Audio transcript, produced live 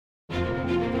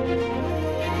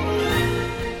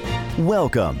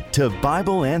Welcome to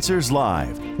Bible Answers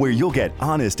Live, where you'll get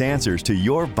honest answers to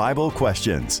your Bible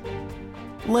questions.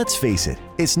 Let's face it,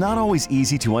 it's not always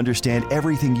easy to understand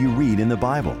everything you read in the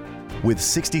Bible. With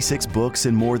 66 books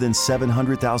and more than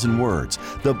 700,000 words,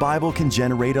 the Bible can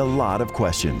generate a lot of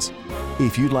questions.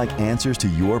 If you'd like answers to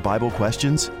your Bible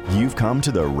questions, you've come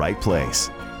to the right place.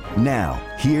 Now,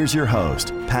 here's your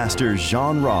host, Pastor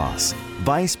Jean Ross,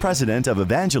 Vice President of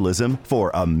Evangelism for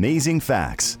Amazing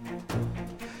Facts.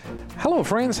 Hello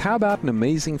friends, how about an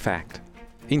amazing fact?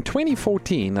 In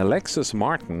 2014, Alexis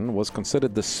Martin was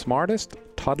considered the smartest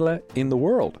toddler in the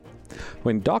world.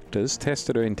 When doctors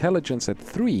tested her intelligence at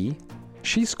 3,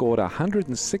 she scored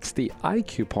 160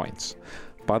 IQ points.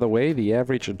 By the way, the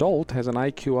average adult has an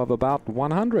IQ of about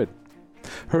 100.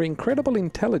 Her incredible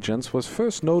intelligence was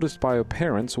first noticed by her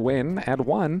parents when, at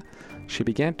 1, she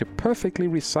began to perfectly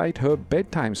recite her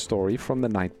bedtime story from the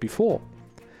night before.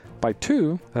 By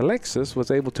 2, Alexis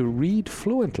was able to read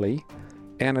fluently,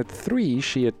 and at 3,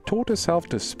 she had taught herself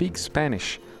to speak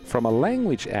Spanish from a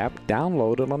language app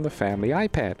downloaded on the family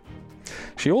iPad.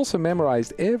 She also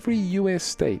memorized every U.S.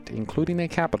 state, including their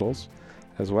capitals,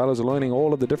 as well as learning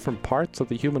all of the different parts of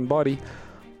the human body,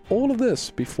 all of this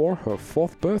before her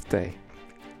 4th birthday.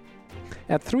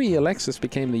 At 3, Alexis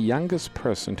became the youngest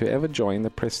person to ever join the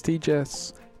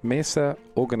prestigious MESA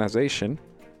organization,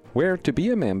 where to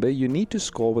be a member you need to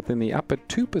score within the upper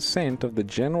 2% of the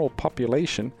general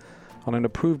population on an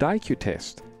approved IQ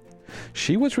test.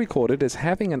 She was recorded as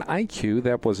having an IQ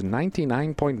that was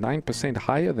 99.9%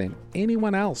 higher than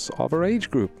anyone else of her age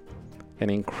group. An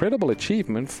incredible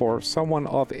achievement for someone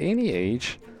of any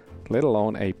age, let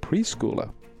alone a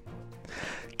preschooler.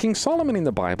 King Solomon in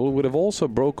the Bible would have also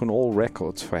broken all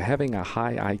records for having a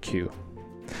high IQ.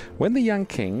 When the young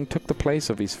king took the place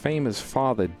of his famous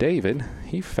father David,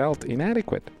 he felt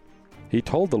inadequate. He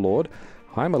told the Lord,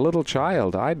 "I'm a little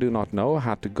child, I do not know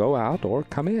how to go out or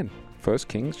come in." 1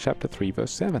 Kings chapter 3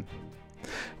 verse 7.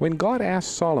 When God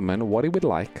asked Solomon what he would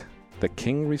like, the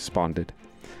king responded,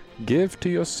 "Give to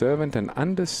your servant an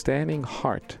understanding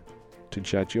heart to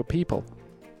judge your people."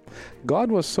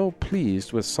 God was so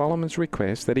pleased with Solomon's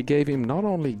request that he gave him not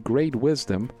only great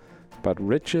wisdom, but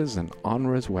riches and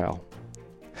honor as well.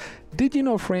 Did you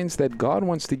know, friends, that God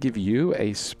wants to give you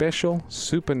a special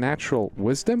supernatural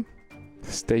wisdom?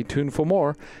 Stay tuned for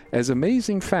more as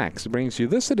Amazing Facts brings you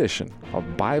this edition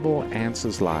of Bible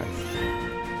Answers Live.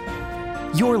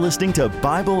 You're listening to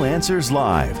Bible Answers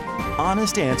Live,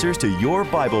 honest answers to your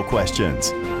Bible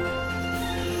questions.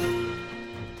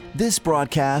 This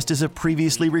broadcast is a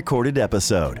previously recorded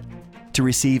episode. To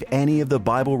receive any of the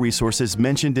Bible resources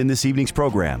mentioned in this evening's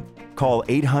program, call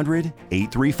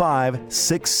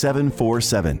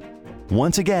 800-835-6747.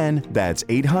 Once again, that's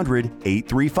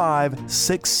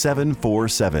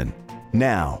 800-835-6747.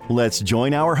 Now, let's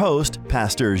join our host,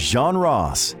 Pastor Jean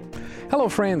Ross. Hello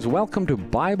friends, welcome to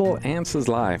Bible Answers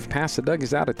Live. Pastor Doug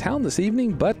is out of town this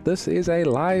evening, but this is a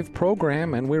live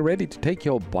program and we're ready to take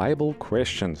your Bible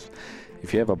questions.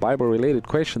 If you have a Bible-related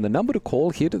question, the number to call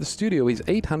here to the studio is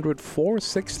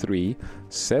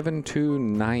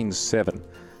 800-463-7297.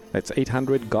 That's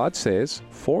 800-GOD-SAYS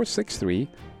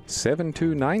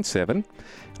 463-7297.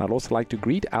 I'd also like to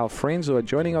greet our friends who are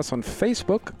joining us on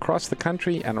Facebook across the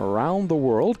country and around the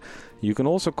world. You can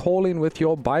also call in with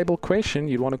your Bible question.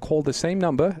 You'd want to call the same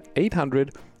number,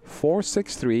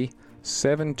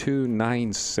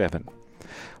 800-463-7297.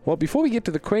 Well, before we get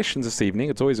to the questions this evening,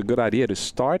 it's always a good idea to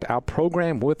start our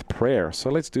program with prayer.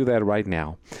 So let's do that right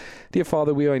now. Dear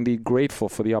Father, we are indeed grateful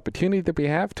for the opportunity that we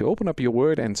have to open up your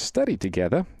word and study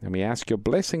together. And we ask your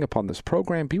blessing upon this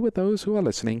program. Be with those who are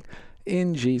listening.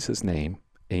 In Jesus' name,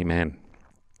 amen.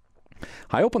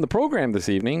 I open the program this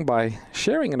evening by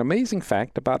sharing an amazing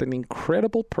fact about an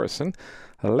incredible person,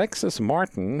 Alexis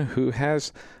Martin, who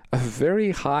has a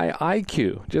very high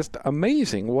IQ. Just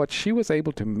amazing what she was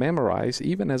able to memorize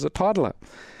even as a toddler.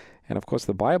 And of course,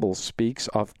 the Bible speaks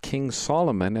of King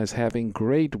Solomon as having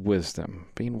great wisdom,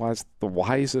 being the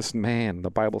wisest man, the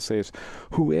Bible says,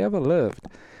 who ever lived.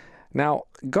 Now,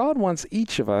 God wants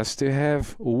each of us to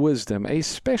have wisdom, a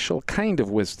special kind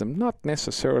of wisdom, not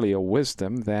necessarily a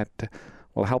wisdom that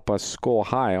will help us score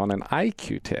high on an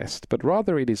IQ test, but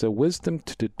rather it is a wisdom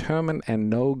to determine and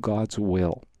know God's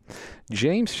will.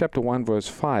 James chapter 1 verse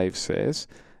 5 says,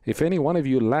 "If any one of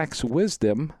you lacks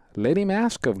wisdom, let him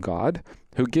ask of God,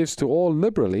 who gives to all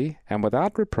liberally and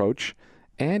without reproach,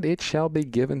 and it shall be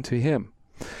given to him."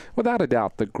 Without a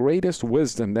doubt, the greatest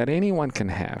wisdom that anyone can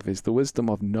have is the wisdom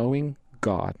of knowing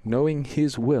God, knowing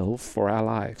His will for our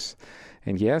lives.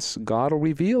 And yes, God will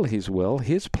reveal His will,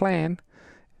 His plan,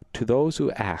 to those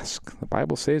who ask. The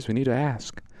Bible says we need to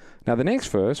ask. Now, the next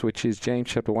verse, which is James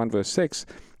chapter 1, verse 6,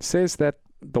 says that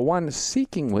the one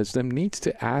seeking wisdom needs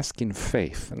to ask in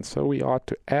faith. And so we ought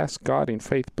to ask God in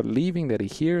faith, believing that He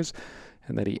hears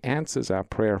and that He answers our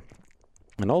prayer.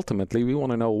 And ultimately, we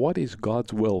want to know, what is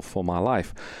God's will for my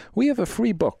life? We have a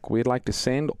free book we'd like to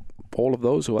send all of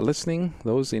those who are listening,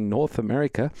 those in North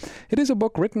America. It is a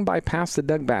book written by Pastor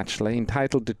Doug Batchelor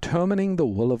entitled Determining the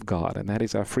Will of God. And that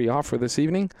is our free offer this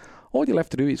evening. All you'll have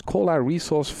to do is call our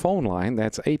resource phone line.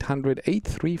 That's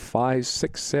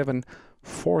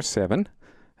 800-835-6747.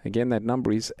 Again, that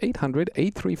number is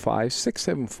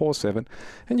 800-835-6747.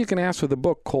 And you can ask for the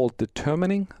book called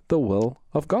Determining the Will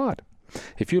of God.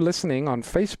 If you're listening on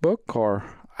Facebook or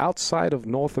outside of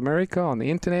North America on the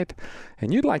internet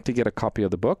and you'd like to get a copy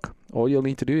of the book, all you'll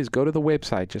need to do is go to the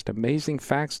website, just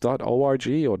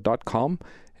amazingfacts.org or .com,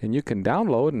 and you can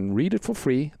download and read it for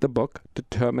free, the book,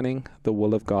 Determining the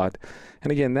Will of God. And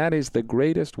again, that is the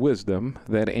greatest wisdom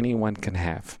that anyone can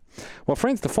have. Well,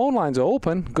 friends, the phone lines are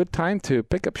open. Good time to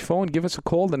pick up your phone, give us a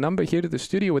call. The number here to the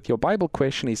studio with your Bible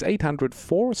question is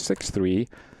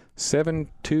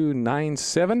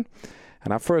 800-463-7297.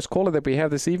 And our first caller that we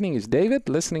have this evening is David,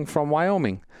 listening from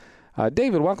Wyoming.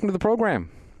 David, welcome to the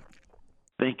program.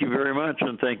 Thank you very much,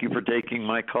 and thank you for taking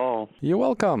my call. You're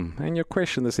welcome. And your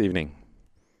question this evening?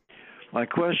 My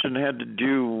question had to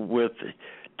do with,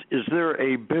 is there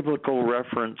a biblical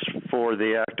reference for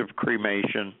the act of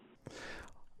cremation?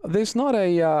 There's not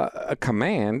a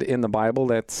command in the Bible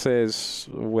that says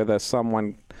whether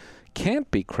someone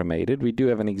can't be cremated. We do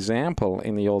have an example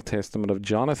in the Old Testament of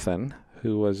Jonathan,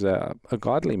 who was a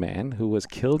godly man who was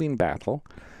killed in battle,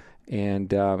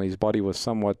 and his body was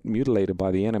somewhat mutilated by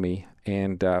the enemy,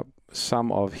 and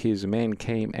some of his men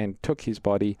came and took his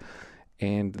body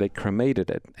and they cremated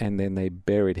it, and then they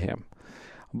buried him.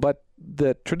 But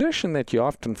the tradition that you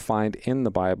often find in the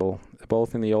Bible,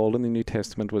 both in the Old and the New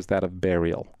Testament, was that of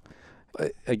burial.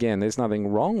 Again, there's nothing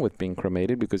wrong with being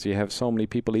cremated, because you have so many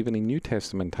people, even in New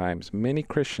Testament times, many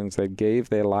Christians that gave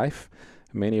their life,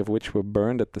 many of which were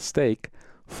burned at the stake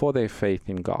for their faith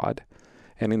in God.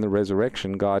 And in the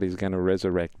resurrection, God is going to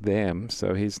resurrect them.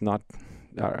 So He's not,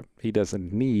 He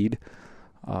doesn't need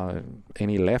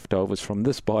any leftovers from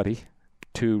this body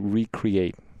to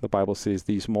recreate. The Bible says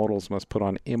these mortals must put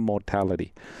on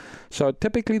immortality. So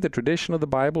typically the tradition of the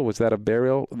Bible was that of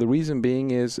burial. The reason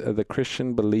being is the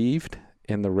Christian believed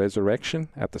in the resurrection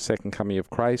at the second coming of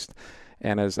Christ,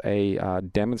 and as a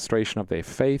demonstration of their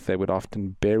faith, they would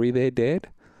often bury their dead,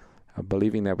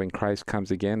 believing that when Christ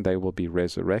comes again, they will be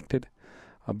resurrected.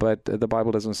 But the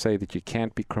Bible doesn't say that you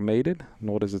can't be cremated,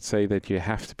 nor does it say that you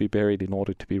have to be buried in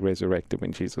order to be resurrected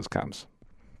when Jesus comes.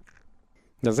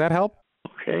 Does that help?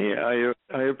 Okay,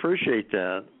 I appreciate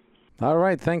that. All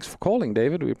right, thanks for calling,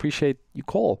 David. We appreciate your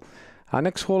call. Our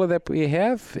next caller that we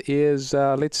have is,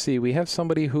 let's see, we have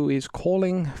somebody who is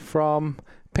calling from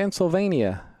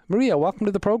Pennsylvania. Maria, welcome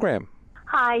to the program.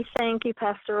 Hi, thank you,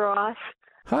 Pastor Ross.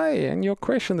 Hi, and your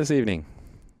question this evening?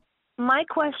 My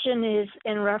question is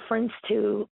in reference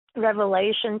to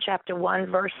Revelation chapter 1,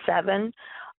 verse 7,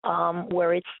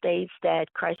 where it states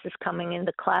that Christ is coming in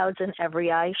the clouds and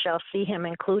every eye shall see him,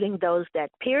 including those that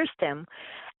pierced him.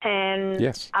 And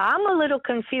yes, I'm a little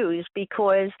confused,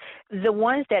 because the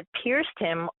ones that pierced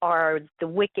him are the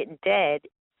wicked dead.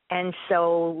 And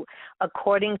so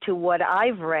according to what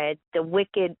I've read, the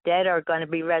wicked dead are going to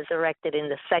be resurrected in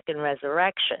the second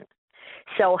resurrection.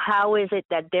 So how is it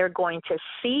that they're going to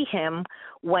see him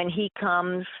when he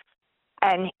comes?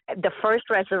 And the first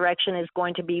resurrection is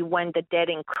going to be when the dead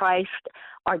in Christ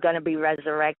are going to be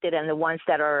resurrected, and the ones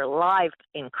that are alive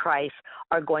in Christ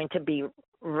are going to be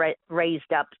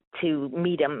raised up to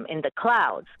meet him in the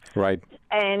clouds. Right.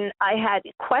 And I had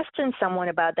questioned someone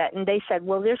about that, and they said,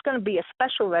 well, there's going to be a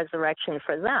special resurrection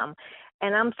for them.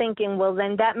 And I'm thinking, well,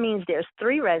 then that means there's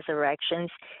 3 resurrections,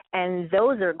 and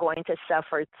those are going to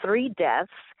suffer 3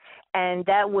 deaths, and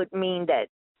that would mean that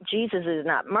Jesus is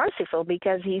not merciful,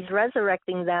 because he's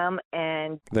resurrecting them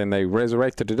and then they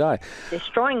resurrected to die,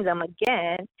 destroying them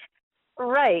again.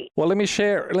 Right. Well, let me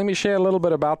share a little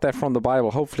bit about that from the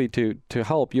Bible, hopefully to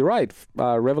help. You're right.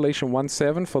 Revelation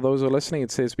 1:7, for those who are listening,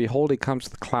 it says, behold, he comes to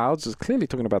the clouds. It's clearly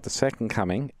talking about the second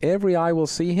coming. Every eye will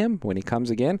see him when he comes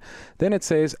again. Then it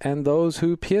says, and those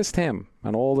who pierced him,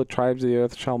 and all the tribes of the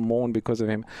earth shall mourn because of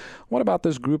him. What about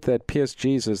this group that pierced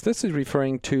Jesus? This is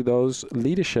referring to those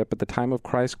leadership at the time of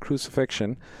Christ's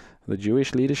crucifixion, the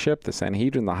Jewish leadership, the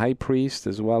Sanhedrin, the high priest,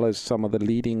 as well as some of the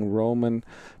leading Roman,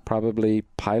 probably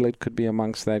Pilate could be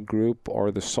amongst that group,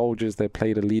 or the soldiers that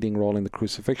played a leading role in the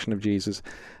crucifixion of Jesus.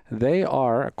 They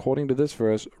are, according to this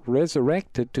verse,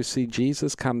 resurrected to see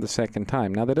Jesus come the second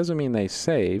time. Now, that doesn't mean they're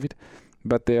saved.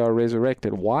 but they are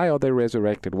resurrected. Why are they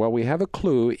resurrected? Well, we have a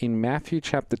clue in Matthew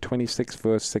chapter 26,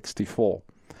 verse 64.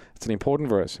 It's an important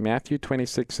verse, Matthew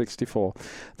 26:64.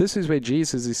 This is where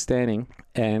Jesus is standing,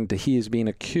 and he is being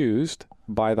accused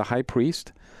by the high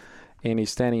priest, and he's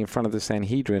standing in front of the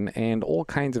Sanhedrin, and all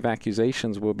kinds of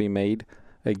accusations will be made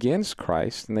against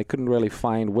Christ, and they couldn't really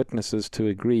find witnesses to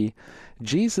agree.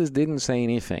 Jesus didn't say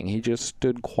anything. He just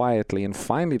stood quietly, and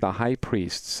finally the high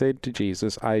priest said to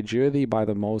Jesus, I adjure thee by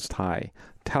the Most High,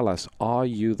 tell us, are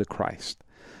you the Christ?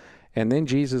 And then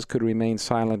Jesus could remain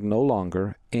silent no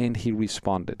longer, and he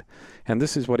responded. And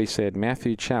this is what he said,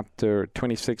 Matthew chapter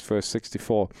 26, verse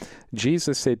 64.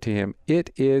 Jesus said to him,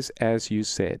 it is as you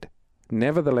said.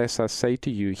 Nevertheless, I say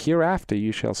to you, hereafter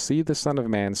you shall see the Son of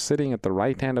Man sitting at the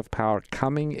right hand of power,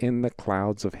 coming in the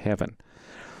clouds of heaven.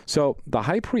 So the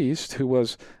high priest who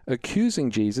was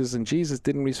accusing Jesus, and Jesus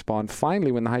didn't respond,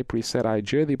 finally when the high priest said, I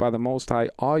adjure thee by the Most High,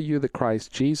 are you the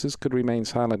Christ? Jesus could remain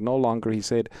silent no longer. He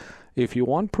said, if you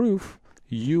want proof,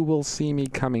 you will see me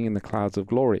coming in the clouds of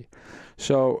glory.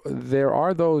 So there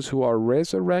are those who are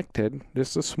resurrected,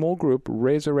 just a small group,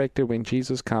 resurrected when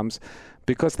Jesus comes,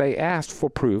 because they asked for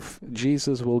proof.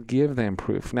 Jesus will give them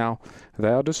proof. Now, they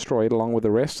are destroyed along with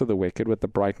the rest of the wicked with the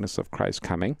brightness of Christ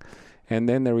coming. And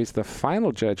then there is the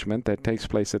final judgment that takes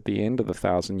place at the end of the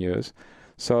 1,000 years.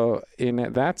 So in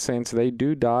that sense, they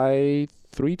do die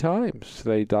 3 times.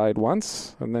 They died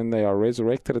once, and then they are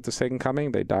resurrected at the second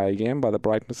coming. They die again by the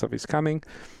brightness of his coming.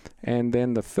 And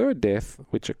then the third death,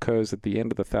 which occurs at the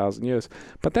end of the 1,000 years.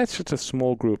 But that's just a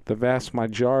small group. The vast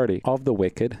majority of the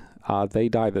wicked, they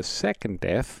die the second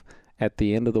death at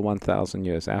the end of the 1,000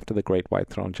 years, after the great white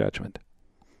throne judgment.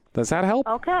 Does that help?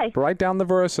 Okay. Write down the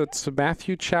verse. It's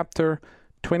Matthew chapter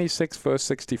 26, verse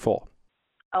 64.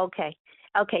 Okay.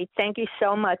 Okay. Thank you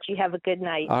so much. You have a good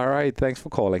night. All right. Thanks for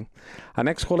calling. Our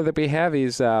next caller that we have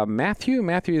is Matthew.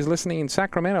 Matthew is listening in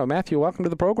Sacramento. Matthew, welcome to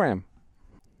the program.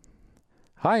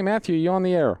 Hi, Matthew. You're on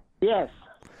the air. Yes.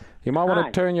 You might want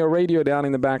to turn your radio down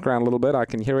in the background a little bit. I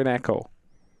can hear an echo.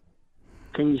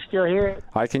 Can you still hear it?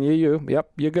 I can hear you.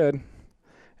 Yep, you're good.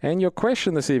 And your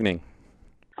question this evening?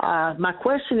 My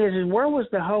question is where was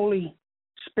the Holy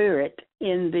Spirit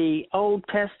in the Old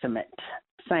Testament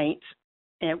saints,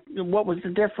 and what was the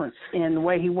difference in the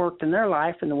way he worked in their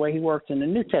life and the way he worked in the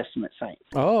New Testament saints?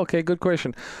 Oh, okay, good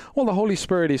question. Well, the Holy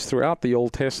Spirit is throughout the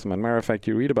Old Testament. Matter of fact,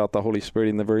 you read about the Holy Spirit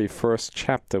in the very first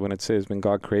chapter when it says, when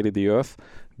God created the earth,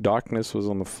 darkness was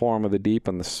on the form of the deep,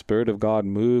 and the Spirit of God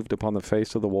moved upon the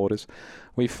face of the waters.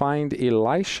 We find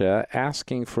Elisha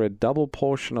asking for a double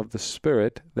portion of the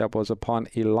Spirit that was upon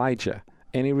Elijah,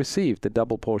 and he received the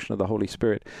double portion of the Holy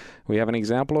Spirit. We have an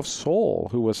example of Saul,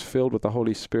 who was filled with the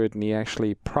Holy Spirit, and he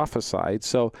actually prophesied.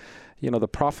 So, the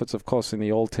prophets, of course, in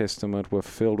the Old Testament were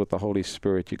filled with the Holy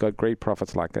Spirit. You got great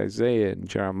prophets like Isaiah and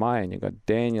Jeremiah, and you got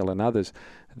Daniel and others.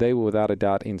 They were without a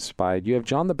doubt inspired. You have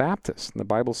John the Baptist, and the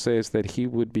Bible says that he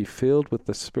would be filled with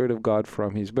the Spirit of God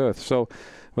from his birth. So,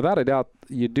 without a doubt,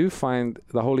 you do find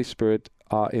the Holy Spirit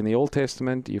in the Old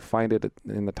Testament. You find it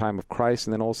in the time of Christ,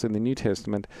 and then also in the New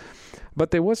Testament.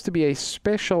 But there was to be a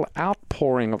special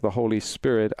outpouring of the Holy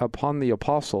Spirit upon the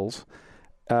apostles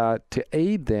to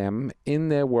aid them in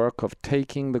their work of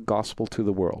taking the gospel to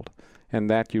the world. And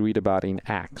that you read about in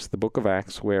Acts, the book of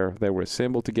Acts, where they were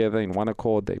assembled together in one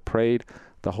accord. They prayed.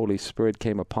 The Holy Spirit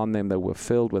came upon them. They were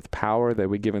filled with power. They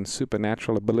were given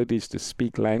supernatural abilities to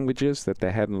speak languages that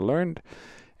they hadn't learned.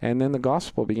 And then the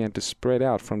gospel began to spread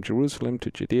out from Jerusalem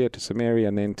to Judea to Samaria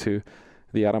and then to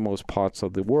the uttermost parts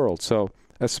of the world. So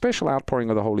a special outpouring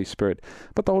of the Holy Spirit.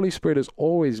 But the Holy Spirit has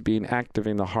always been active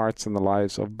in the hearts and the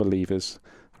lives of believers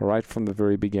right from the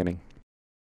very beginning.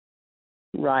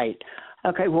 Right.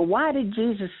 Okay, well, why did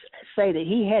Jesus say that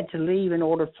he had to leave in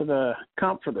order for the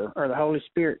Comforter or the Holy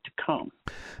Spirit to come?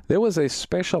 There was a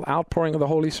special outpouring of the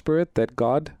Holy Spirit that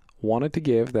God wanted to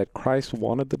give, that Christ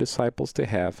wanted the disciples to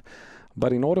have.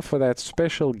 But in order for that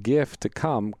special gift to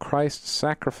come, Christ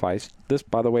sacrificed. This,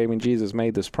 by the way, when Jesus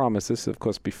made this promise, this is, of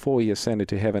course, before he ascended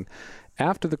to heaven.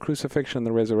 After the crucifixion and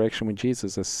the resurrection, when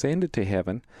Jesus ascended to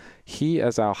heaven, he,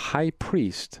 as our high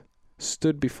priest,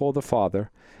 stood before the Father,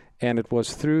 and it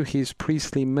was through his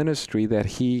priestly ministry that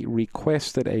he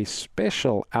requested a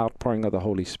special outpouring of the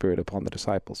Holy Spirit upon the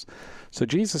disciples. So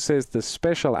Jesus says the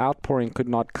special outpouring could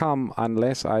not come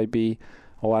unless I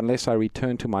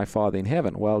return to my Father in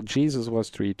heaven. Well, Jesus was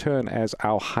to return as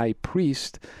our high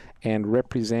priest and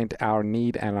represent our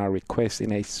need and our request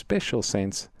in a special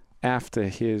sense after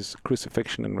his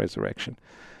crucifixion and resurrection.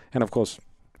 And of course,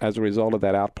 as a result of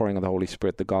that outpouring of the Holy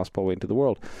Spirit, the gospel went to the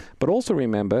world. But also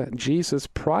remember, Jesus,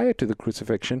 prior to the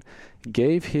crucifixion,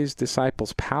 gave his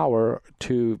disciples power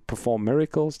to perform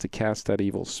miracles, to cast out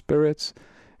evil spirits,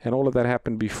 and all of that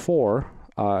happened before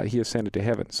he ascended to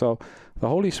heaven. So the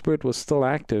Holy Spirit was still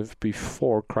active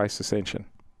before Christ's ascension.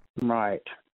 Right.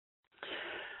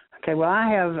 Okay, well,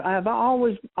 I've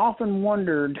always often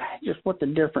wondered just what the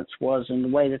difference was in the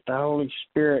way that the Holy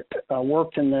Spirit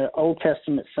worked in the Old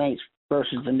Testament saints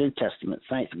versus the New Testament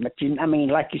saints. But,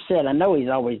 like you said, I know he's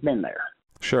always been there.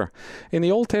 Sure. In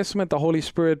the Old Testament, the Holy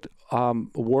Spirit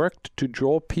worked to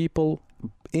draw people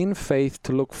in faith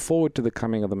to look forward to the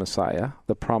coming of the Messiah,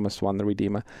 the promised one, the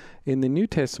Redeemer. In the New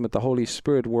Testament, the Holy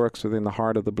Spirit works within the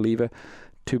heart of the believer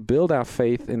to build our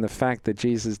faith in the fact that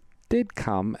Jesus did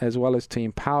come, as well as to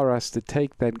empower us to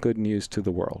take that good news to the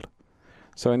world.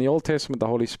 So in the Old Testament, the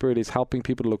Holy Spirit is helping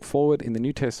people to look forward. In the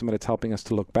New Testament, it's helping us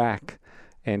to look back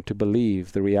and to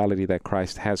believe the reality that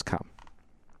Christ has come.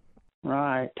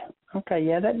 Right. Okay,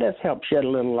 yeah, that does help shed a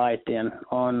little light then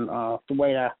on the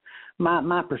way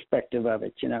my perspective of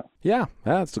it, Yeah,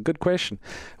 that's a good question.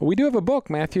 We do have a book,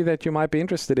 Matthew, that you might be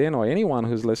interested in, or anyone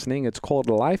who's listening. It's called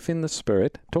Life in the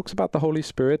Spirit. It talks about the Holy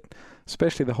Spirit,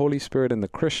 especially the Holy Spirit and the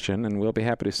Christian, and we'll be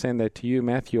happy to send that to you,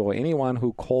 Matthew, or anyone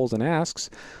who calls and asks.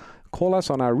 Call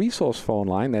us on our resource phone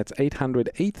line. That's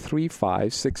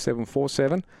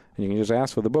 800-835-6747, and you can just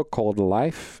ask for the book called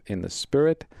Life in the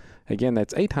Spirit. Again,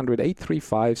 that's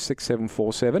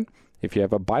 800-835-6747. If you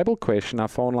have a Bible question, our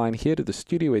phone line here to the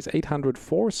studio is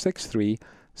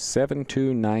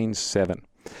 800-463-7297.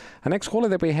 Our next caller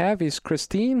that we have is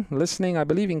Christine, listening, I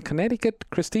believe, in Connecticut.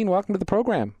 Christine, welcome to the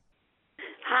program.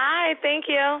 Hi, thank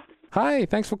you. Hi,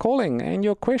 thanks for calling. And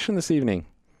your question this evening?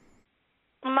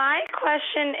 My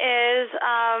question is,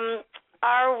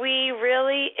 are we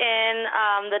really in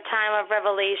the time of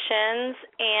Revelations?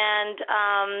 And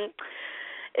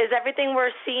is everything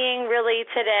we're seeing really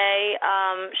today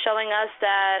showing us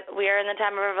that we are in the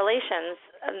time of Revelations?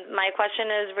 My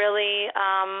question is really,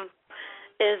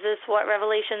 is this what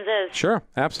Revelations is? Sure,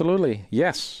 absolutely.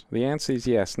 Yes, the answer is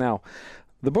yes. Now,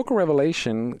 the book of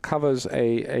Revelation covers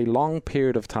a long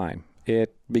period of time.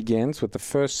 It begins with the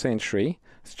first century.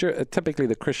 It's typically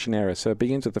the Christian era, so it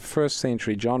begins with the first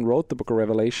century. John wrote the book of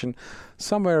Revelation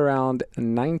somewhere around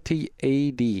 90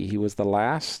 A.D. He was the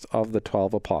last of the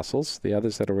 12 apostles. The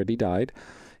others had already died.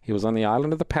 He was on the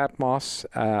island of the Patmos,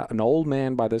 an old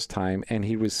man by this time, and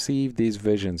he received these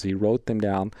visions. He wrote them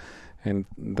down, and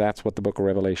that's what the book of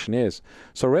Revelation is.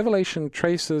 So Revelation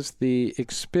traces the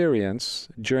experience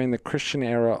during the Christian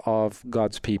era of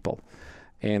God's people.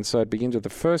 And so it begins with the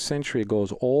first century, it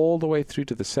goes all the way through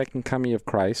to the second coming of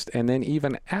Christ, and then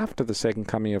even after the second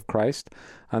coming of Christ,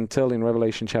 until in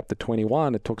Revelation chapter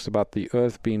 21, it talks about the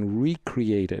earth being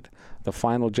recreated. The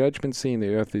final judgment scene,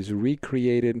 the earth is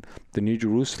recreated, the New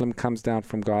Jerusalem comes down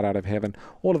from God out of heaven.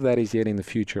 All of that is yet in the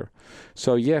future.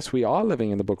 So yes, we are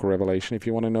living in the book of Revelation. If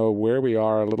you want to know where we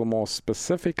are a little more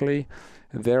specifically,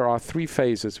 there are 3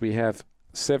 phases. We have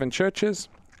 7 churches,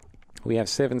 we have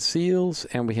 7 seals,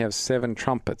 and we have 7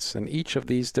 trumpets. And each of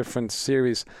these different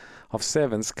series of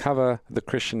 7s cover the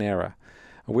Christian era.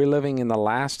 We're living in the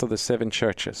last of the 7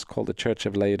 churches, called the Church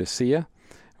of Laodicea.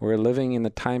 We're living in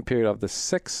the time period of the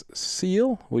 6th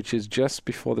seal, which is just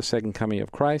before the second coming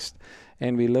of Christ.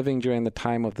 And we're living during the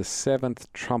time of the 7th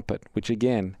trumpet, which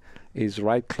again is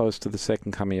right close to the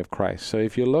second coming of Christ. So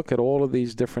if you look at all of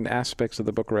these different aspects of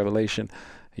the book of Revelation,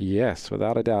 yes,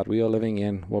 without a doubt, we are living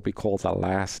in what we call the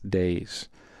last days.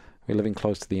 We're living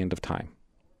close to the end of time.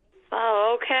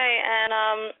 Oh, okay.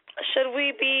 And should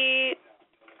we be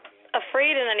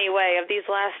afraid in any way of these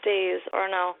last days, or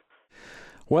no?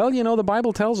 Well, the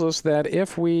Bible tells us that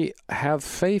if we have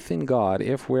faith in God,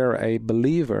 if we're a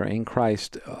believer in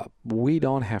Christ, we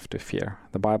don't have to fear.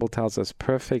 The Bible tells us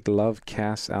perfect love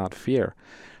casts out fear.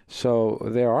 So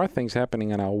there are things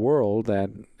happening in our world that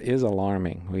is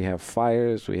alarming. We have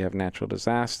fires, we have natural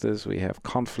disasters, we have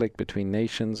conflict between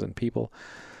nations and people.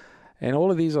 And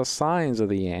all of these are signs of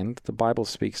the end. The Bible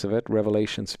speaks of it,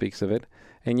 Revelation speaks of it.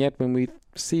 And yet when we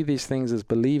see these things as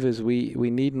believers, we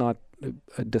need not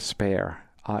despair.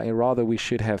 Rather, we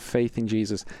should have faith in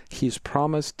Jesus. He's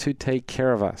promised to take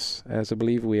care of us. As a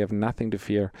believer, we have nothing to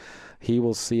fear. He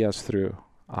will see us through.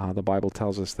 The Bible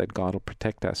tells us that God will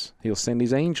protect us. He'll send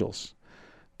his angels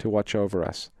to watch over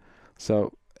us.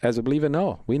 So as a believer,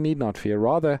 no, we need not fear.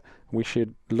 Rather, we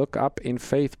should look up in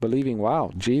faith, believing,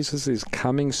 wow, Jesus is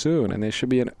coming soon. And there should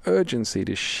be an urgency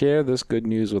to share this good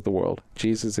news with the world.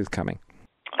 Jesus is coming.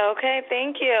 Okay,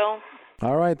 thank you.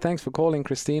 All right, thanks for calling,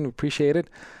 Christine. We appreciate it.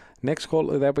 Next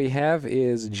caller that we have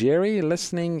is Jerry,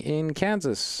 listening in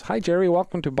Kansas. Hi, Jerry.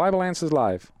 Welcome to Bible Answers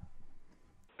Live.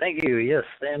 Thank you. Yes,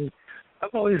 and I've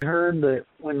always heard that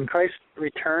when Christ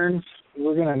returns,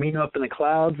 we're going to meet him up in the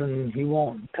clouds, and he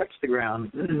won't touch the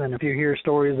ground. And if you hear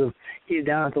stories of he's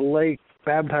down at the lake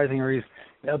baptizing, or he's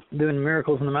up doing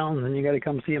miracles in the mountains, and you got to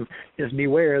come see him, just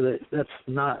beware that that's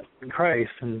not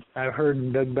Christ. And I've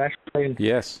heard Doug Baxter saying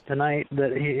tonight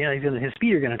that his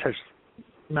feet are going to touch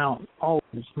Mount of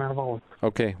Olives.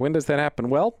 Okay, when does that happen?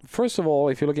 Well, first of all,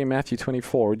 if you look at Matthew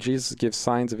 24, Jesus gives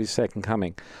signs of his second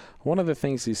coming. One of the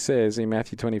things he says in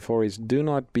Matthew 24 is, do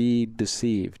not be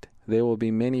deceived. There will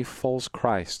be many false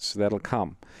Christs that'll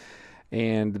come,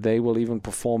 and they will even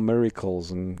perform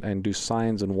miracles and do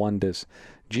signs and wonders.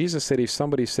 Jesus said, if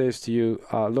somebody says to you,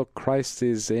 look, Christ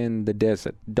is in the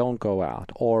desert, don't go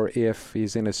out. Or if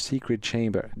he's in a secret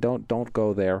chamber, don't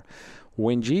go there.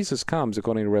 When Jesus comes,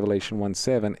 according to Revelation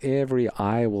 1:7, every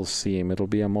eye will see him. It'll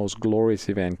be a most glorious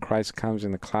event. Christ comes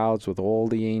in the clouds with all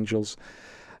the angels.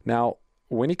 Now,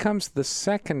 when he comes the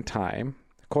second time,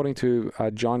 according to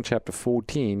John chapter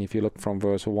 14, if you look from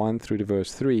verse 1 through to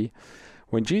verse 3,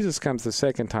 when Jesus comes the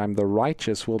second time, the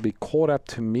righteous will be caught up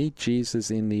to meet Jesus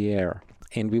in the air,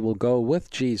 and we will go with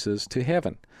Jesus to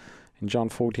heaven. In John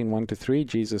 14:1-3,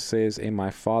 Jesus says, in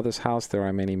my Father's house there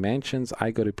are many mansions.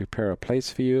 I go to prepare a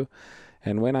place for you.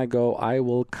 And when I go, I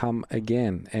will come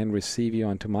again and receive you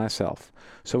unto myself.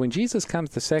 So when Jesus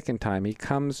comes the second time, he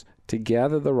comes to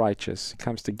gather the righteous. He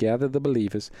comes to gather the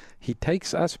believers. He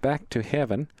takes us back to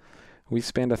heaven. We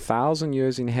spend 1,000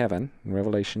 years in heaven. In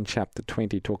Revelation chapter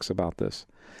 20 talks about this.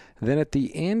 Then at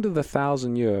the end of the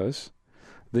 1,000 years,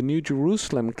 the New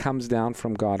Jerusalem comes down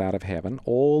from God out of heaven.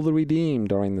 All the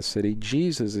redeemed are in the city.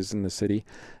 Jesus is in the city.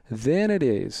 Then it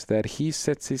is that he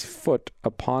sets his foot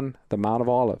upon the Mount of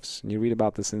Olives. And you read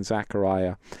about this in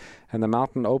Zechariah. And the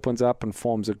mountain opens up and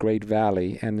forms a great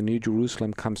valley, and the New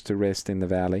Jerusalem comes to rest in the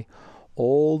valley.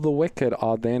 All the wicked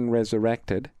are then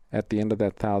resurrected at the end of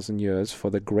that 1,000 years for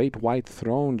the great white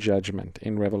throne judgment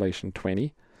in Revelation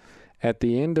 20. At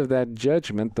the end of that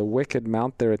judgment, the wicked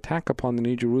mount their attack upon the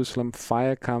New Jerusalem.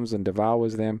 Fire comes and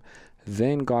devours them.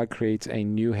 Then God creates a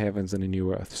new heavens and a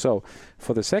new earth. So,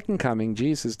 for the second coming,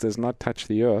 Jesus does not touch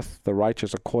the earth. The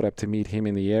righteous are caught up to meet him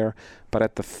in the air. But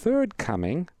at the third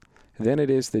coming, then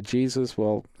it is that Jesus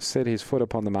will set his foot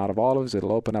upon the Mount of Olives.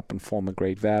 It'll open up and form a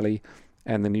great valley,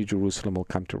 and the New Jerusalem will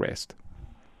come to rest.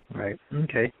 Right.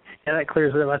 Okay. Yeah, that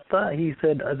clears it up. I thought he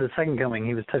said the second coming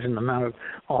he was touching the Mount of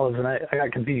Olives, and I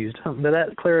got confused. But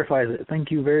that clarifies it. Thank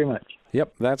you very much.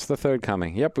 Yep, that's the third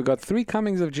coming. Yep, we've got 3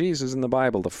 comings of Jesus in the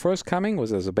Bible. The first coming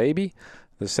was as a baby.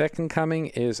 The second coming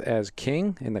is as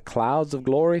king in the clouds of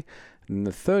glory. And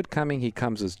the third coming, he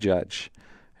comes as judge.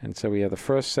 And so we have the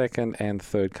first, second, and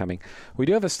third coming. We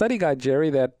do have a study guide, Jerry,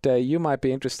 that you might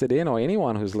be interested in, or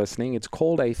anyone who's listening. It's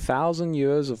called 1,000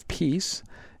 Years of Peace.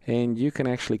 And you can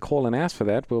actually call and ask for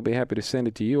that. We'll be happy to send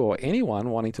it to you or anyone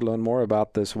wanting to learn more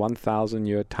about this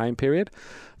 1,000-year time period.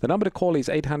 The number to call is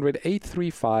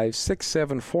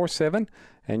 800-835-6747,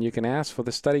 and you can ask for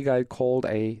the study guide called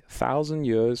 1,000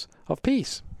 Years of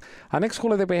Peace. Our next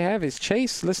caller that we have is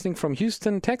Chase, listening from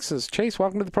Houston, Texas. Chase,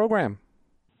 welcome to the program.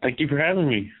 Thank you for having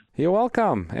me. You're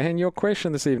welcome. And your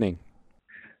question this evening?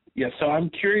 Yes, so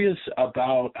I'm curious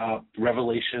about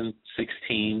Revelation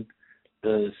 16,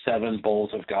 the 7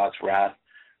 bowls of God's wrath.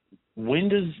 When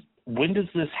does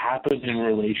this happen in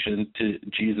relation to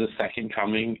Jesus' second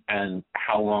coming, and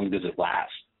how long does it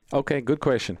last? Okay, good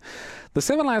question. The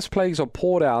 7 last plagues are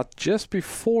poured out just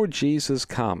before Jesus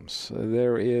comes.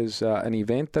 There is an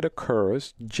event that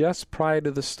occurs just prior to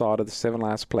the start of the 7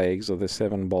 last plagues, or the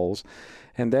 7 bowls,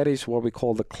 and that is what we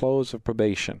call the close of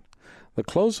probation. The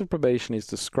close of probation is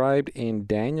described in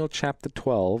Daniel chapter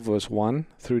 12, verse 1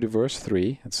 through to verse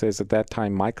 3. It says, at that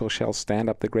time Michael shall stand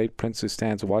up, the great prince who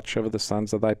stands watch over the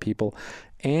sons of thy people,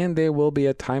 and there will be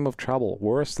a time of trouble,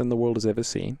 worse than the world has ever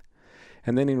seen.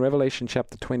 And then in Revelation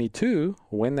chapter 22,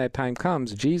 when that time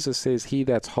comes, Jesus says, he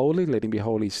that's holy, let him be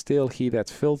holy still. He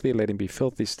that's filthy, let him be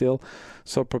filthy still.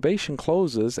 So probation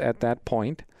closes at that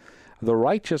point. The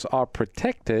righteous are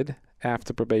protected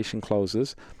after probation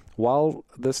closes, while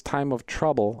this time of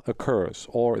trouble occurs,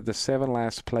 or the 7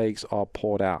 last plagues are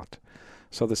poured out.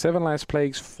 So the 7 last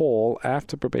plagues fall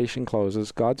after probation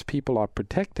closes. God's people are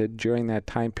protected during that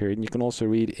time period. And you can also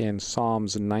read in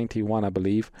Psalms 91, I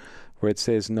believe, where it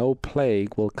says, no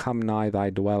plague will come nigh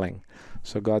thy dwelling.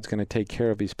 So God's going to take care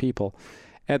of his people.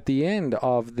 At the end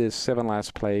of this 7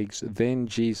 last plagues, then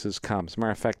Jesus comes.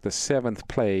 Matter of fact, the 7th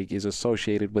plague is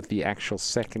associated with the actual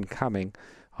second coming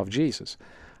of Jesus.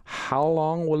 How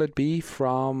long will it be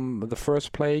from the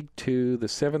first plague to the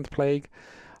 7th plague?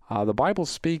 The Bible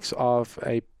speaks of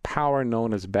a power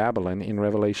known as Babylon in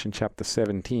Revelation chapter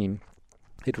 17.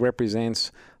 It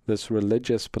represents this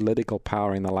religious political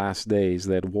power in the last days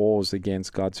that wars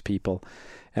against God's people.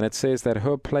 And it says that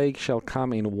her plague shall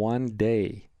come in one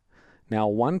day. Now,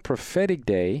 one prophetic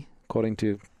day, according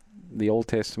to the Old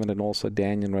Testament and also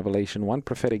Daniel and Revelation, one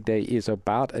prophetic day is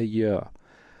about a year.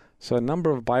 So a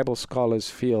number of Bible scholars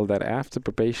feel that after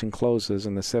probation closes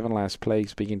and the 7 last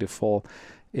plagues begin to fall,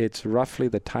 it's roughly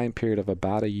the time period of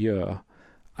about a year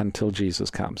until Jesus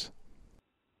comes.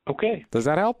 Okay. Does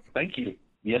that help? Thank you.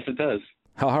 Yes, it does.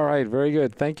 All right, very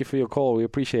good. Thank you for your call. We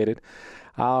appreciate it.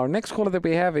 Our next caller that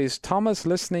we have is Thomas,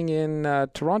 listening in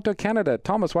Toronto, Canada.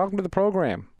 Thomas, welcome to the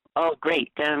program. Oh,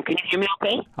 great. Can you hear me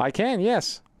okay? I can,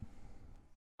 yes.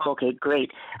 Okay,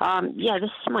 great. Yeah, this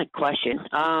is my question.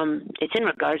 It's in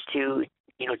regards to,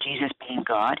 Jesus being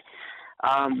God.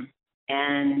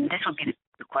 And this will be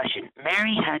the question.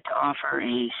 Mary had to offer a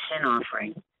sin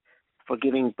offering for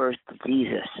giving birth to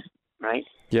Jesus, right?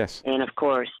 Yes. And, of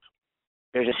course,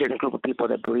 there's a certain group of people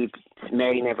that believe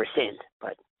Mary never sinned,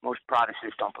 but most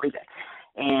Protestants don't believe that.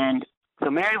 And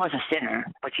so Mary was a sinner,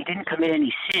 but she didn't commit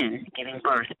any sin giving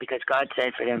birth because God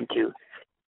said for them to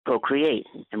procreate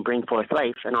and bring forth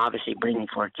life, and obviously bringing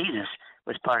forth Jesus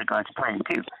was part of God's plan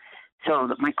too. So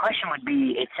my question would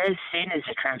be, it says sin is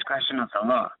a transgression of the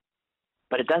law,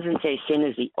 but it doesn't say sin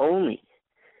is the only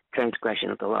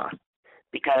transgression of the law,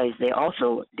 because they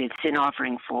also did sin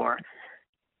offering for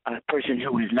a person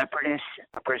who was leprous,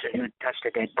 a person who touched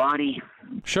a dead body.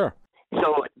 Sure.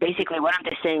 So basically what I'm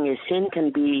just saying is sin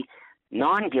can be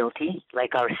non-guilty,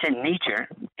 like our sin nature,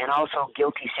 and also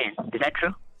guilty sin. Is that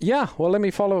true? Yeah, well, let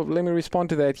me respond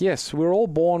to that. Yes, we're all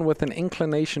born with an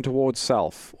inclination towards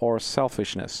self or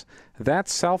selfishness. That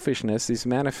selfishness is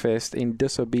manifest in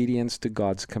disobedience to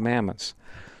God's commandments.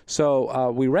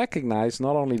 So we recognize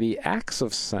not only the acts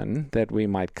of sin that we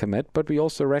might commit, but we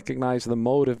also recognize the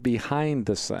motive behind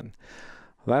the sin.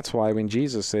 That's why when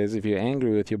Jesus says, if you're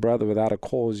angry with your brother without a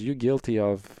cause, you're guilty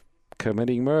of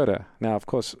committing murder. Now, of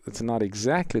course, it's not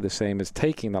exactly the same as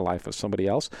taking the life of somebody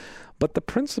else, but the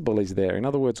principle is there. In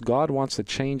other words, God wants a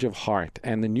change of heart,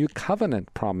 and the new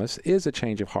covenant promise is a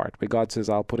change of heart, where God says,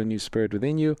 I'll put a new spirit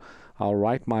within you, I'll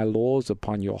write my laws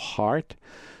upon your heart.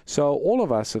 So all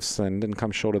of us have sinned and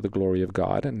come short of the glory of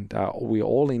God, and we're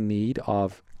all in need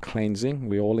of cleansing.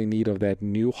 We're all in need of that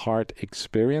new heart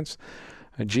experience.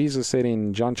 Jesus said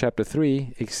in John chapter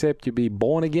 3, except you be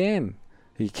born again,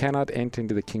 you cannot enter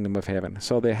into the kingdom of heaven.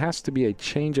 So there has to be a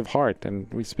change of heart, and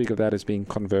we speak of that as being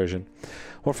conversion.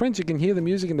 Well, friends, you can hear the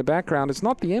music in the background. It's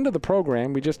not the end of the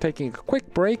program. We're just taking a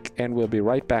quick break, and we'll be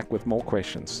right back with more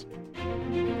questions.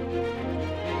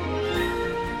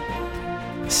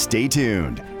 Stay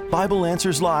tuned. Bible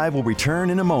Answers Live will return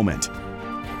in a moment.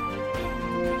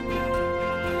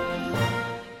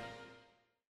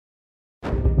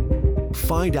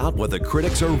 Find out what the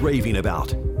critics are raving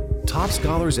about. Top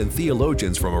scholars and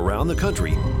theologians from around the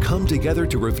country come together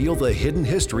to reveal the hidden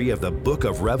history of the book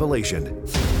of Revelation.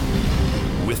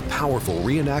 With powerful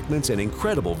reenactments and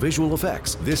incredible visual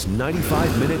effects, this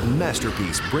 95-minute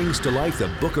masterpiece brings to life the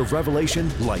book of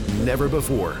Revelation like never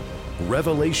before.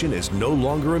 Revelation is no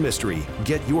longer a mystery.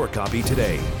 Get your copy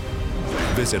today.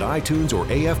 Visit iTunes or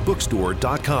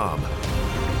afbookstore.com.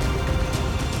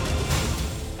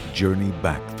 Journey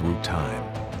back through time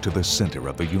to the center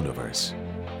of the universe.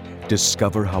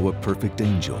 Discover how a perfect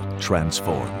angel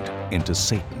transformed into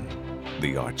Satan,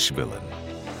 the arch-villain.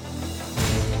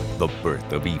 The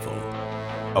birth of evil,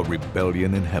 a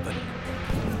rebellion in heaven,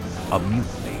 a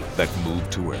mutiny that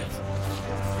moved to earth.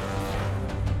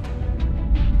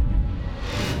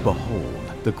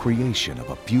 Behold the creation of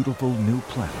a beautiful new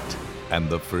planet and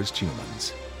the first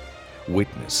humans.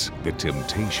 Witness the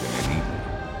temptation in Eden.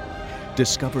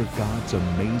 Discover God's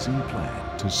amazing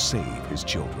plan to save His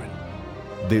children.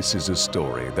 This is a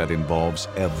story that involves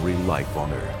every life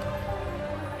on earth.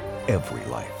 Every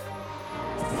life.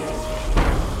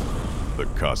 The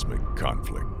cosmic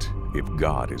conflict. If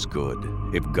God is good,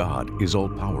 if God is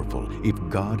all-powerful, if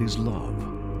God is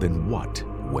love, then what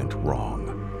went wrong?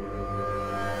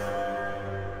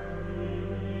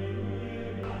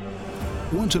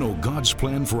 Want to know God's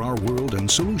plan for our world and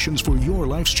solutions for your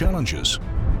life's challenges?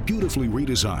 Beautifully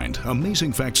redesigned,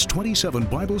 Amazing Facts 27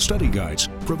 Bible Study Guides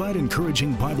provide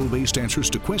encouraging Bible-based answers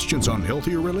to questions on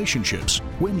healthier relationships,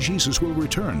 when Jesus will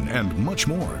return, and much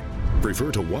more.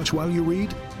 Prefer to watch while you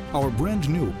read? Our brand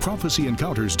new Prophecy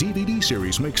Encounters DVD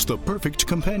series makes the perfect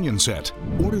companion set.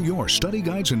 Order your study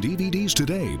guides and DVDs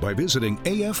today by visiting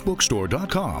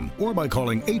afbookstore.com or by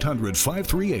calling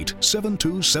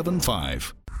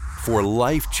 800-538-7275. For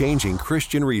life-changing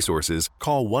Christian resources,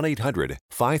 call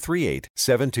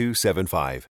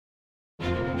 1-800-538-7275.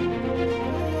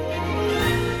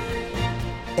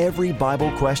 Every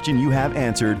Bible question you have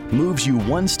answered moves you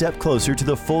one step closer to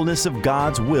the fullness of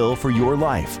God's will for your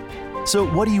life. So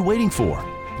what are you waiting for?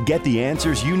 Get the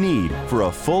answers you need for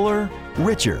a fuller,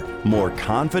 richer, more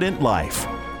confident life.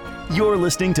 You're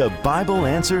listening to Bible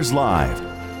Answers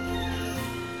Live.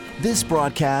 This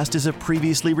broadcast is a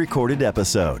previously recorded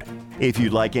episode. If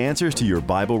you'd like answers to your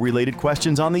Bible-related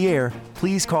questions on the air,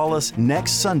 please call us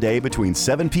next Sunday between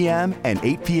 7 p.m. and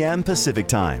 8 p.m. Pacific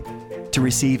Time. To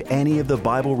receive any of the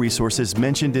Bible resources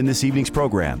mentioned in this evening's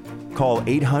program, call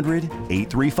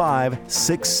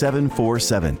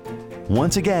 800-835-6747.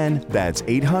 Once again, that's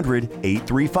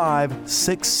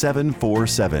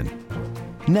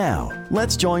 800-835-6747. Now,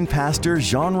 let's join Pastor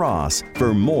Jean Ross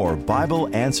for more Bible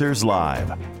Answers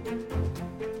Live.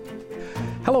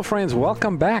 Hello, friends.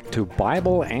 Welcome back to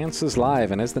Bible Answers Live.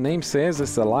 And as the name says,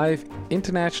 it's a live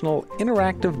international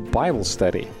interactive Bible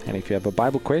study. And if you have a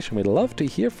Bible question, we'd love to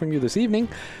hear from you this evening.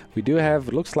 We do have,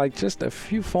 looks like, just a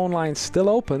few phone lines still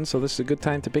open, so this is a good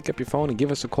time to pick up your phone and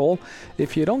give us a call.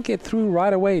 If you don't get through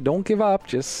right away, don't give up.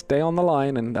 Just stay on the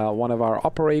line, and one of our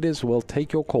operators will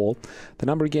take your call. The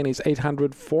number again is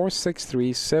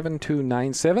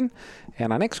 800-463-7297.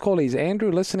 And our next call is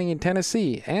Andrew, listening in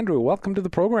Tennessee. Andrew, welcome to the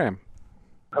program.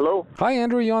 Hello. Hi,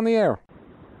 Andrew. You're on the air.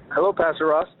 Hello, Pastor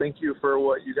Ross. Thank you for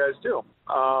what you guys do.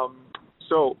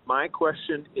 So my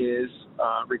question is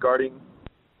regarding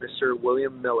Mr.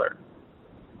 William Miller.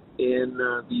 In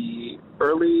the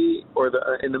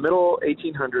in the middle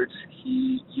 1800s,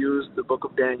 he used the Book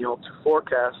of Daniel to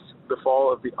forecast the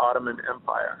fall of the Ottoman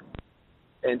Empire,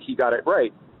 and he got it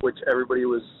right, which everybody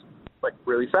was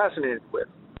really fascinated with.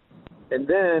 And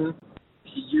then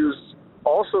he used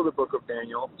also the Book of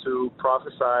Daniel to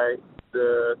prophesy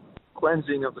the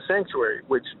cleansing of the sanctuary,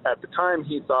 which at the time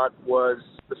he thought was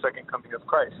the second coming of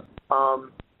Christ.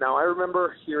 Now, I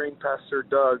remember hearing Pastor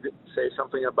Doug say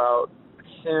something about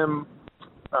him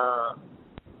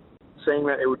saying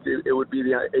that it would be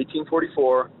the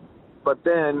 1844, but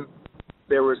then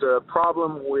there was a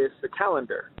problem with the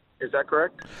calendar. Is that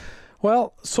correct?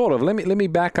 Well, sort of. Let me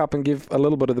back up and give a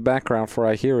little bit of the background for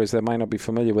our hearers that might not be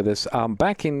familiar with this.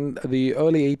 Back in the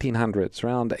early 1800s,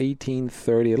 around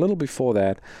 1830, a little before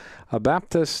that, a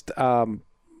Baptist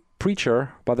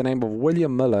preacher by the name of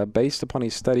William Miller, based upon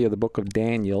his study of the book of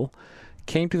Daniel,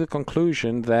 came to the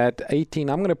conclusion that I'm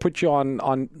going to put you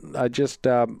on just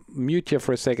mute you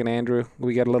for a second, Andrew.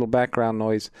 We got a little background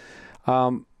noise.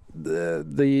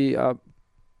 The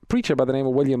preacher by the name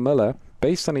of William Miller,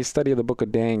 based on his study of the book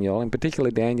of Daniel, in particular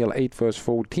Daniel 8 verse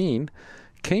 14,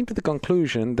 came to the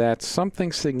conclusion that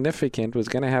something significant was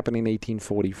going to happen in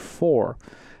 1844.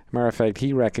 Matter of fact,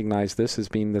 he recognized this as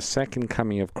being the second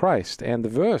coming of Christ. And the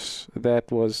verse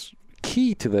that was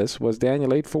key to this was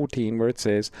Daniel 8:14, where it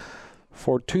says,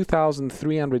 "For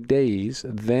 2,300 days,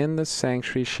 then the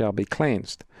sanctuary shall be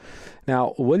cleansed."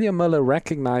 Now, William Miller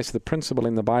recognized the principle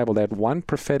in the Bible that one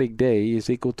prophetic day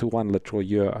is equal to one literal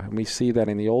year. And we see that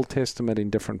in the Old Testament in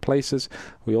different places.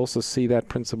 We also see that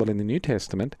principle in the New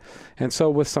Testament. And so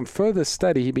with some further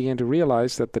study, he began to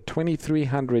realize that the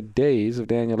 2,300 days of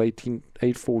Daniel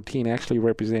 8:14 actually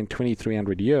represent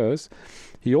 2,300 years.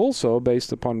 He also,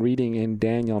 based upon reading in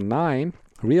Daniel 9,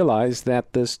 realized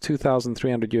that this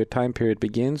 2,300-year time period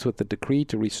begins with the decree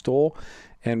to restore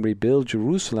and rebuild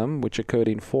Jerusalem, which occurred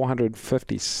in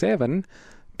 457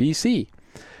 BC.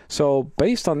 So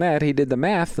based on that, he did the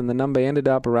math, and the number ended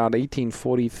up around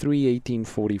 1843,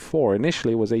 1844.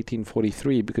 Initially, it was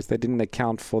 1843 because they didn't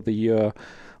account for the year,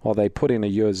 or they put in a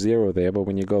year zero there, but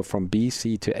when you go from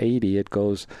BC to 80, it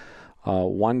goes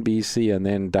 1 BC and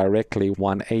then directly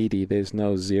 180. There's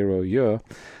no zero year.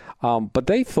 But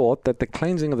they thought that the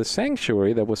cleansing of the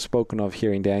sanctuary that was spoken of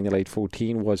here in Daniel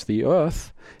 8:14 was the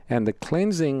earth, and the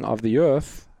cleansing of the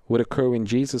earth would occur when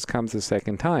Jesus comes the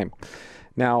second time.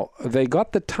 Now, they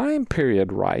got the time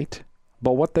period right,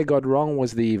 but what they got wrong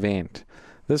was the event.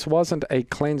 This wasn't a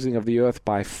cleansing of the earth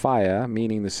by fire,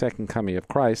 meaning the second coming of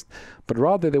Christ, but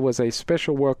rather there was a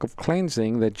special work of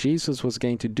cleansing that Jesus was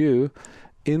going to do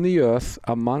in the earth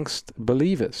amongst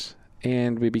believers.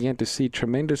 And we began to see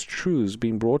tremendous truths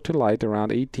being brought to light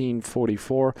around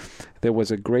 1844. There was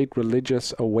a great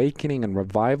religious awakening and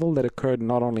revival that occurred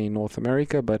not only in North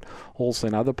America, but also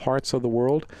in other parts of the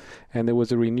world. And there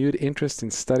was a renewed interest in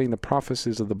studying the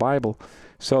prophecies of the Bible.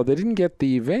 So they didn't get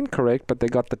the event correct, but they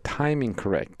got the timing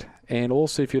correct. And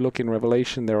also, if you look in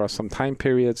Revelation, there are some time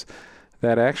periods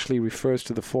that actually refers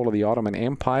to the fall of the Ottoman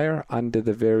Empire under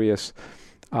the various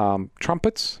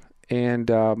trumpets.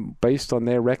 and based on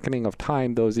their reckoning of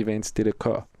time, those events did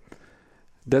occur.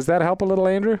 Does that help a little,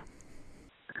 Andrew?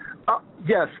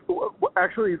 Yes,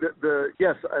 actually,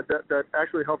 that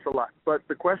actually helps a lot. But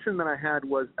the question that I had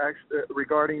was actually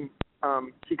regarding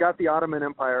he got the Ottoman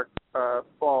Empire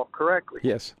fall correctly.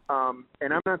 Yes.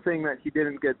 And I'm not saying that he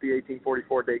didn't get the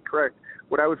 1844 date correct.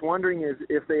 What I was wondering is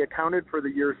if they accounted for the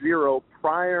year 0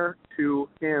 prior to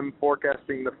him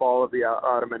forecasting the fall of the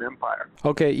Ottoman Empire.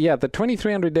 Okay, yeah, the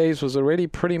 2300 days was already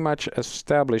pretty much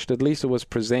established, at least it was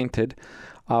presented,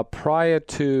 prior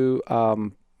to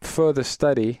further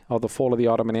study of the fall of the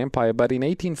Ottoman Empire. But in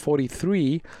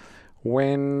 1843,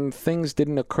 when things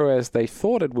didn't occur as they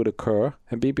thought it would occur,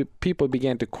 and people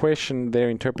began to question their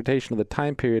interpretation of the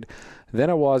time period, then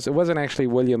it wasn't actually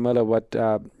William Miller, but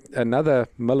another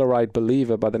Millerite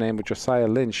believer by the name of Josiah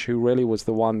Lynch, who really was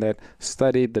the one that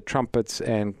studied the trumpets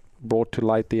and brought to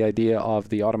light the idea of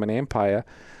the Ottoman Empire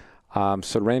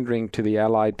surrendering to the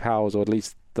Allied powers, or at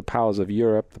least the powers of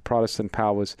Europe, the Protestant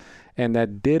powers, and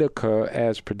that did occur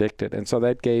as predicted. And so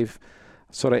that gave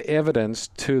sort of evidence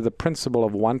to the principle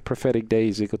of one prophetic day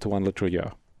is equal to one literal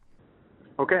year.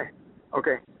 Okay.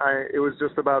 It was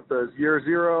just about the year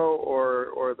 0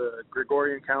 or the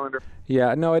Gregorian calendar.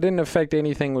 Yeah, no, it didn't affect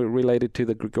anything related to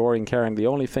the Gregorian calendar. The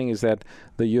only thing is that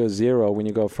the year 0, when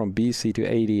you go from BC to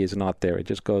AD, is not there. It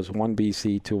just goes 1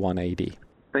 BC to 1 AD.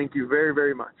 Thank you very,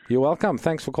 very much. You're welcome.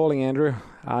 Thanks for calling, Andrew.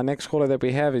 Our next caller that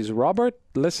we have is Robert,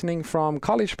 listening from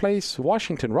College Place,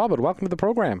 Washington. Robert, welcome to the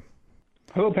program.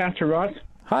 Hello, Pastor Ross.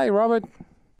 Hi, Robert.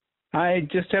 I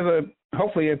just have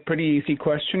hopefully a pretty easy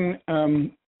question.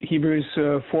 Hebrews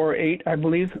 4:8, I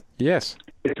believe. Yes.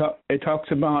 It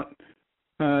talks about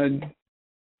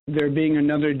there being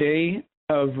another day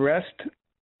of rest,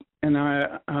 and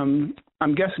I'm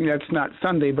guessing that's not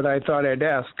Sunday, but I thought I'd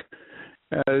ask.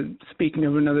 Speaking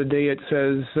of another day, it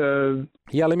says...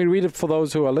 Yeah, let me read it for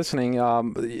those who are listening.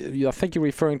 I think you're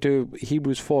referring to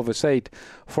Hebrews 4, verse 8.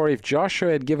 For if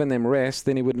Joshua had given them rest,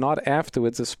 then he would not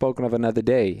afterwards have spoken of another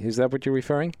day. Is that what you're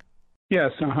referring?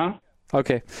 Yes,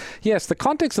 Okay. Yes, the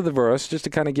context of the verse, just to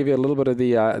kind of give you a little bit of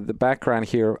the background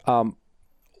here,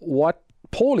 what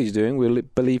Paul is doing, we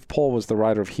believe Paul was the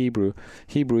writer of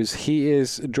Hebrews, he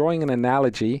is drawing an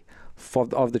analogy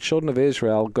of the children of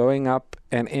Israel going up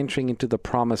and entering into the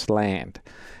promised land.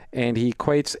 And he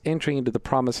equates entering into the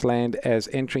promised land as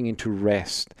entering into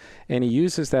rest. And he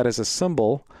uses that as a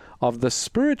symbol of the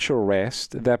spiritual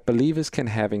rest that believers can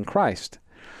have in Christ.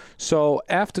 So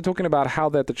after talking about how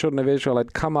that the children of Israel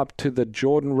had come up to the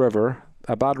Jordan River,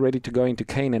 about ready to go into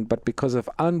Canaan, but because of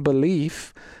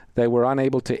unbelief, they were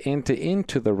unable to enter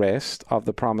into the rest of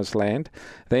the promised land.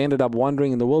 They ended up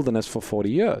wandering in the wilderness for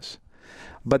 40 years.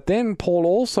 But then Paul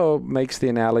also makes the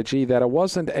analogy that it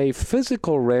wasn't a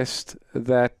physical rest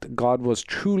that God was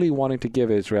truly wanting to give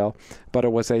Israel, but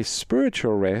it was a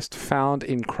spiritual rest found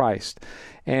in Christ.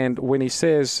 And when he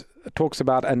talks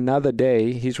about another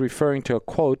day, he's referring to a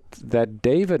quote that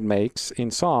David makes in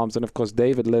Psalms. And of course,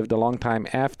 David lived a long time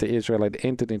after Israel had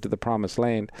entered into the promised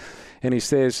land. And he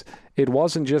says, it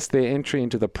wasn't just their entry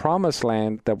into the promised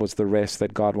land that was the rest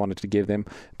that God wanted to give them,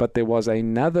 but there was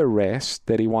another rest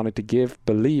that he wanted to give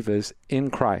believers in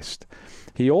Christ.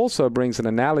 He also brings an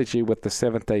analogy with the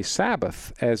seventh-day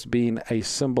Sabbath as being a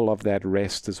symbol of that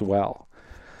rest as well.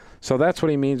 So that's what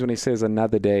he means when he says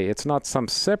another day. It's not some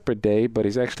separate day, but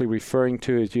he's actually referring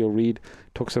to, as you'll read,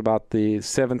 talks about the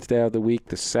seventh day of the week,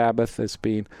 the Sabbath, as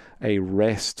being a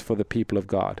rest for the people of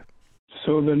God.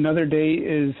 So the another day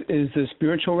is the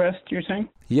spiritual rest, you're saying?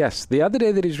 Yes. The other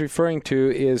day that he's referring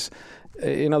to is,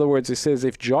 in other words, it says,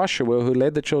 if Joshua, who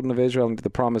led the children of Israel into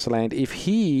the promised land, if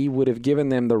he would have given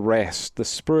them the rest, the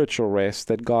spiritual rest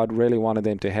that God really wanted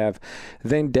them to have,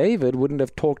 then David wouldn't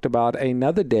have talked about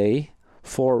another day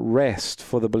for rest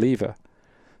for the believer.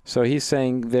 So he's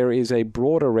saying there is a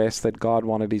broader rest that God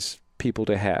wanted his people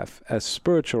to have, a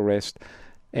spiritual rest,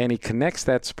 and he connects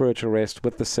that spiritual rest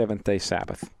with the seventh-day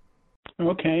Sabbath.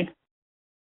 Okay.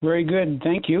 Very good.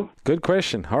 Thank you. Good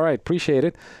question. All right. Appreciate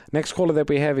it. Next caller that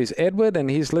we have is Edward, and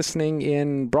he's listening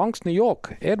in Bronx, New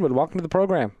York. Edward, welcome to the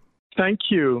program. Thank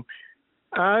you.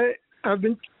 I've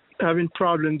been having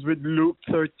problems with Luke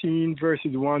 13,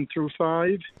 verses 1 through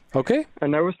 5. Okay.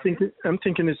 And I'm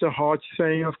thinking it's a hard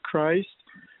saying of Christ.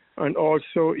 And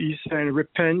also he's saying,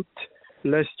 repent,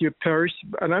 lest you perish.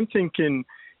 And I'm thinking,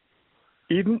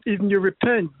 even you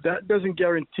repent, that doesn't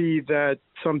guarantee that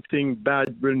something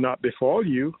bad will not befall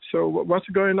you. So what's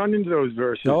going on in those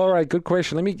verses? All right, good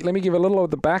question. Let me give a little of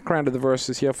the background of the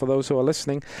verses here for those who are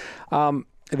listening.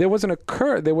 There was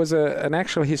an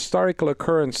actual historical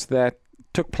occurrence that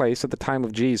took place at the time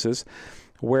of Jesus,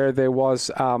 where there was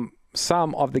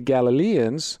some of the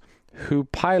Galileans who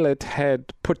Pilate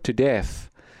had put to death.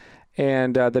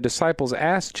 And the disciples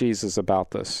asked Jesus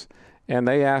about this. And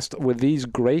they asked, were these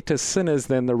greater sinners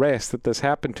than the rest that this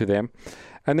happened to them?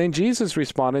 And then Jesus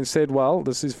responded and said, well,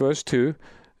 this is verse 2.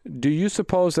 Do you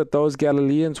suppose that those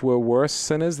Galileans were worse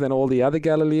sinners than all the other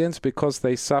Galileans because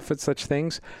they suffered such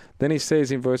things? Then he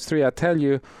says in verse 3, I tell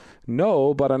you,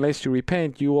 no, but unless you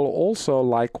repent, you will also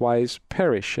likewise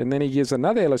perish. And then he gives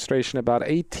another illustration about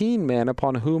 18 men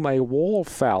upon whom a wall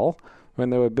fell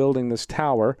when they were building this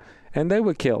tower, and they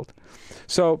were killed.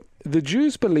 So the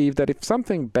Jews believed that if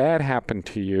something bad happened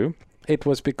to you, it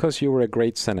was because you were a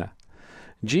great sinner.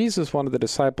 Jesus wanted the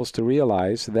disciples to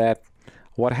realize that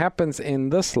what happens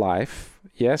in this life,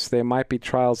 yes, there might be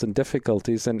trials and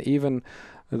difficulties, and even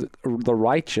the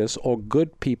righteous or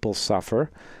good people suffer.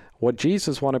 What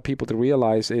Jesus wanted people to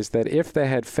realize is that if they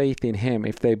had faith in Him,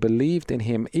 if they believed in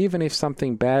Him, even if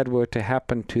something bad were to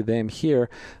happen to them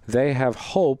here, they have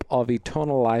hope of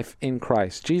eternal life in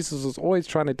Christ. Jesus was always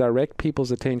trying to direct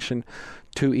people's attention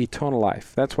to eternal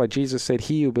life. That's why Jesus said,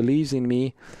 he who believes in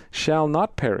me shall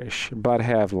not perish, but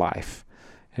have life.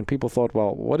 And people thought,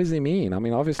 well, what does he mean? I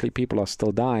mean, obviously people are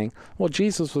still dying. Well,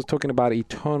 Jesus was talking about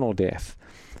eternal death.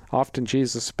 Often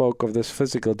Jesus spoke of this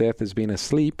physical death as being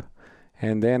asleep.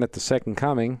 And then at the second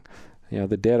coming,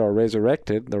 the dead are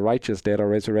resurrected, the righteous dead are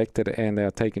resurrected, and they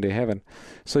are taken to heaven.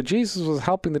 So Jesus was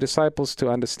helping the disciples to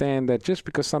understand that just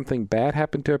because something bad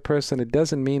happened to a person, it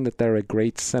doesn't mean that they're a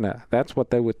great sinner. That's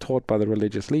what they were taught by the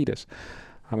religious leaders.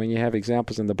 I mean, you have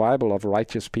examples in the Bible of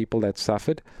righteous people that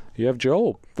suffered. You have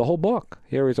Job, the whole book.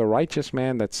 Here is a righteous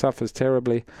man that suffers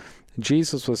terribly.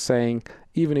 Jesus was saying,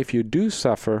 even if you do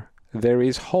suffer, there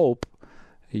is hope.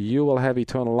 You will have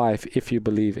eternal life if you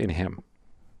believe in Him.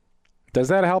 Does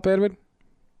that help, Edward?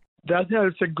 That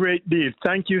helps a great deal.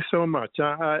 Thank you so much.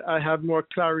 I have more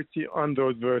clarity on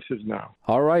those verses now.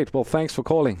 All right. Well, thanks for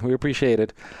calling. We appreciate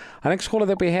it. Our next caller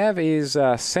that we have is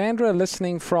Sandra,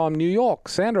 listening from New York.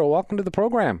 Sandra, welcome to the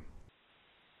program.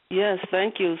 Yes,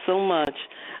 thank you so much.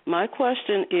 My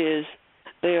question is,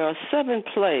 there are 7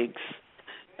 plagues,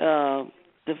 and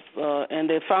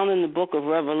they're found in the book of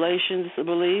Revelations, I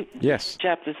believe. Yes.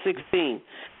 Chapter 16.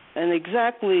 And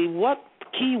exactly what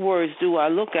key words do I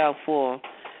look out for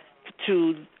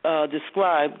to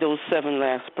describe those 7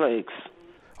 last plagues?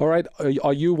 All right.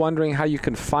 Are you wondering how you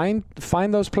can find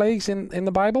those plagues in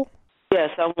the Bible?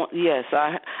 Yes,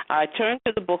 I turn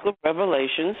to the book of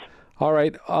Revelations. All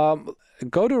right.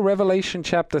 Go to Revelation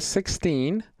chapter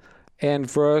 16 and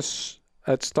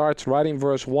it starts right in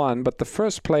verse 1, but the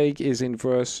first plague is in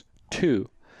verse 2.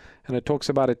 And it talks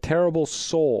about a terrible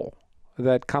sore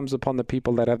that comes upon the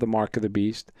people that have the mark of the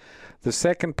beast. The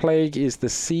second plague is the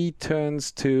sea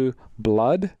turns to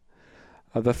blood.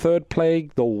 The third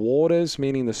plague, the waters,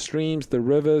 meaning the streams, the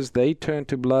rivers, they turn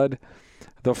to blood.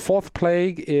 The fourth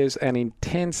plague is an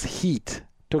intense heat.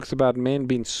 It talks about men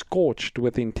being scorched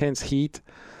with intense heat.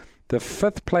 The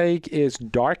fifth plague is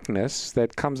darkness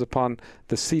that comes upon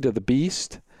the seat of the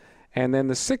beast. And then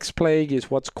the sixth plague is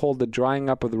what's called the drying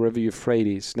up of the river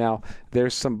Euphrates. Now,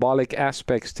 there's symbolic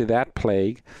aspects to that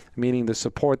plague, meaning the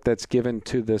support that's given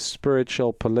to the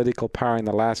spiritual, political power in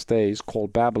the last days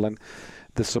called Babylon.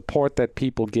 The support that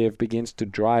people give begins to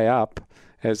dry up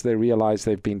as they realize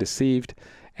they've been deceived.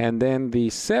 And then the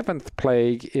seventh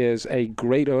plague is a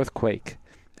great earthquake.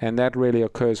 And that really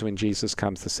occurs when Jesus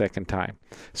comes the second time.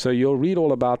 So you'll read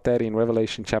all about that in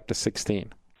Revelation chapter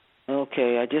 16.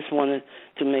 Okay, I just wanted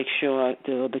to make sure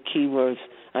the key words.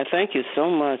 I thank you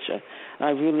so much. I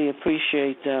really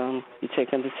appreciate you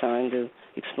taking the time to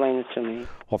explain it to me.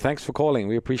 Well, thanks for calling.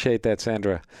 We appreciate that,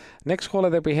 Sandra. Next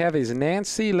caller that we have is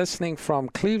Nancy, listening from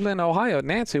Cleveland, Ohio.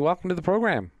 Nancy, welcome to the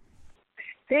program.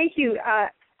 Thank you.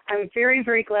 I'm very,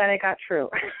 very glad I got through.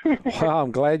 Well,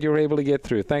 I'm glad you were able to get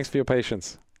through. Thanks for your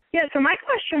patience. Yeah, so my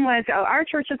question was, our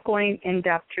church is going in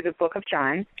depth through the book of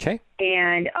John. Okay.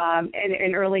 And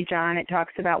in early John, it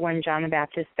talks about when John the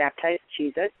Baptist baptized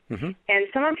Jesus. Mm-hmm. And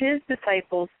some of his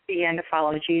disciples began to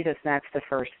follow Jesus, and that's the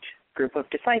first group of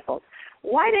disciples.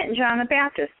 Why didn't John the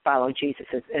Baptist follow Jesus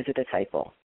as a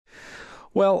disciple?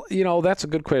 Well, that's a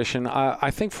good question.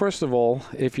 I think, first of all,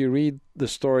 if you read the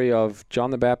story of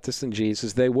John the Baptist and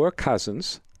Jesus, they were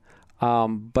cousins.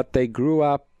 But they grew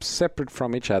up separate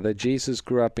from each other. Jesus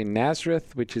grew up in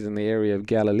Nazareth, which is in the area of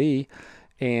Galilee,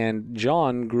 and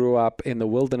John grew up in the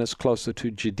wilderness closer to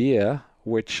Judea,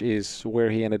 which is where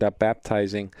he ended up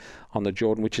baptizing on the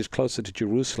Jordan, which is closer to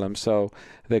Jerusalem. So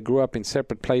they grew up in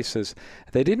separate places.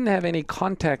 They didn't have any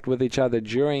contact with each other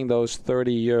during those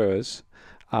 30 years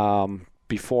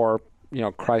before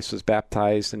Christ was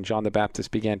baptized and John the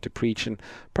Baptist began to preach. And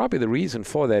probably the reason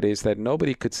for that is that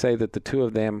nobody could say that the two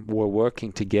of them were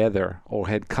working together or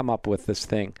had come up with this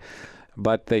thing.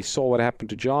 But they saw what happened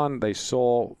to John. They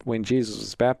saw when Jesus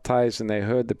was baptized and they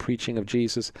heard the preaching of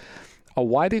Jesus.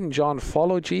 Why didn't John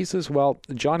follow Jesus? Well,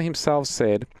 John himself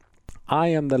said, I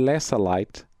am the lesser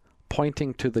light,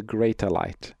 pointing to the greater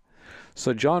light.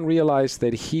 So John realized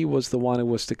that he was the one who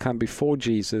was to come before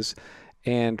Jesus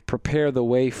and prepare the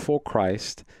way for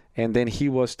Christ, and then he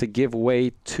was to give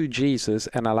way to Jesus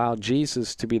and allow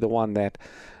Jesus to be the one that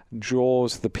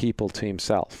draws the people to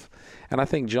himself. And I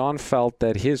think John felt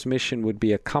that his mission would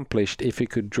be accomplished if he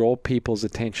could draw people's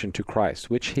attention to Christ,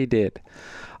 which he did.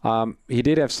 He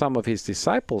did have some of his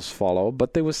disciples follow,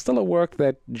 but there was still a work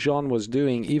that John was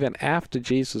doing even after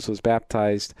Jesus was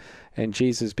baptized and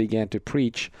Jesus began to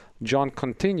preach. John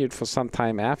continued for some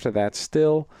time after that,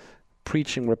 still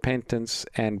preaching repentance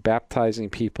and baptizing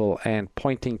people and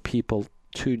pointing people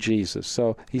to Jesus.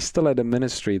 So he still had a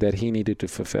ministry that he needed to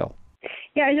fulfill.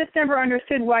 Yeah, I just never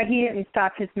understood why he didn't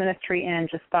stop his ministry and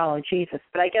just follow Jesus.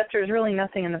 But I guess there's really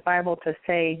nothing in the Bible to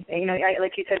say,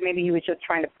 like you said, maybe he was just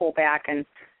trying to pull back and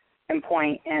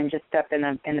point and just step in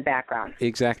the background.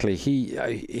 Exactly.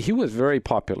 He was very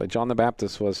popular. John the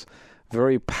Baptist was a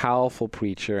very powerful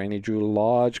preacher, and he drew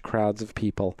large crowds of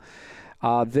people.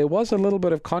 There was a little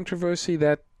bit of controversy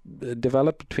that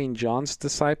developed between John's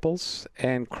disciples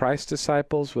and Christ's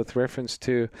disciples with reference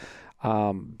to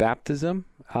baptism.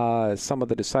 Some of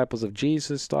the disciples of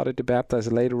Jesus started to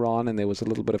baptize later on, and there was a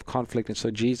little bit of conflict, and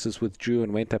so Jesus withdrew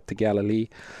and went up to Galilee.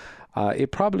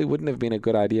 It probably wouldn't have been a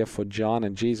good idea for John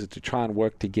and Jesus to try and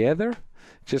work together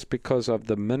just because of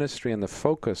the ministry and the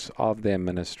focus of their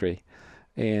ministry.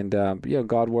 And,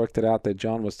 God worked it out that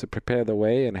John was to prepare the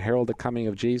way and herald the coming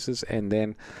of Jesus and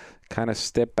then kind of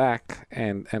step back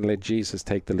and let Jesus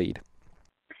take the lead.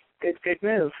 Good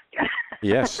move.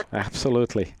 Yes,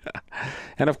 absolutely.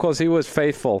 And, of course, he was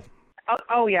faithful.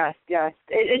 Oh yes.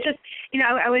 It just,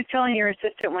 I was telling your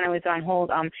assistant when I was on hold,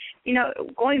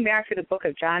 going back to the book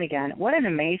of John again, what an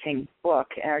amazing book.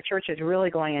 Our church is really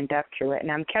going in depth through it,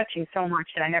 and I'm catching so much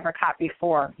that I never caught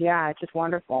before. Yeah, it's just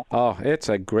wonderful. Oh, it's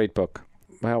a great book.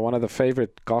 Well, one of the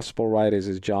favorite gospel writers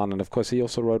is John, and of course he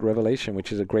also wrote Revelation,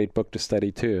 which is a great book to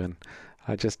study too,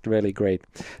 and just really great.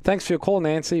 Thanks for your call,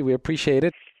 Nancy. We appreciate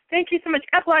it. Thank you so much.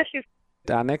 God bless you.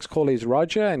 Our next call is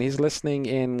Roger, and he's listening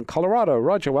in Colorado.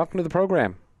 Roger, welcome to the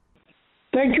program.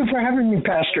 Thank you for having me,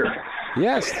 Pastor.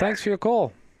 Yes, thanks for your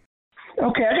call.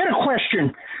 Okay, I got a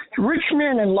question. Rich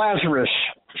man and Lazarus.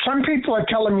 Some people are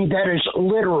telling me that is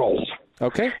literal.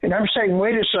 Okay. And I'm saying,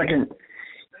 wait a second.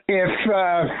 If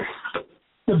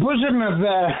the bosom of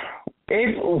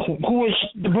who was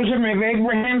the bosom of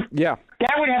Abraham? Yeah.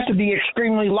 That would have to be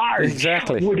extremely large.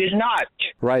 Exactly. Would it not?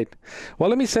 Right. Well,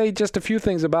 let me say just a few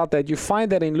things about that. You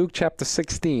find that in Luke chapter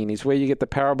 16 is where you get the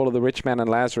parable of the rich man and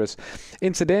Lazarus.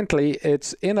 Incidentally,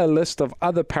 it's in a list of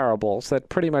other parables that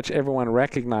pretty much everyone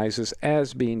recognizes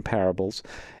as being parables.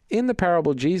 In the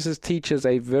parable, Jesus teaches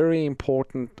a very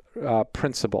important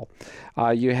principle.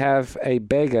 You have a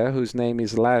beggar whose name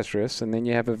is Lazarus, and then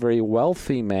you have a very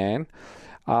wealthy man.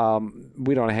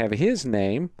 We don't have his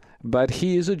name, but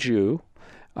he is a Jew.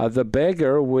 The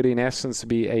beggar would in essence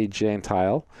be a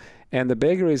Gentile, and the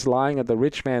beggar is lying at the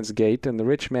rich man's gate, and the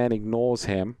rich man ignores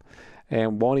him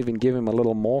and won't even give him a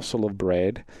little morsel of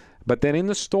bread. But then in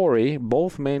the story,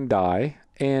 both men die,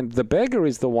 and the beggar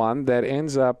is the one that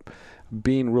ends up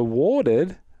being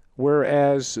rewarded,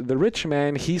 whereas the rich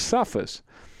man, he suffers.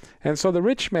 And so the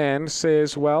rich man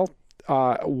says, well,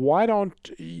 why don't,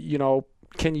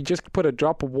 can you just put a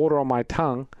drop of water on my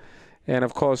tongue? And,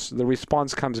 of course, the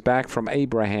response comes back from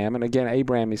Abraham. And, again,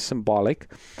 Abraham is symbolic.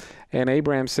 And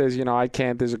Abraham says, I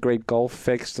can't. There's a great gulf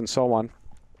fixed and so on.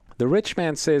 The rich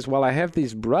man says, well, I have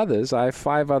these brothers. I have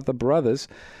 5 other brothers.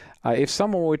 If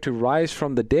someone were to rise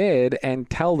from the dead and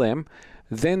tell them,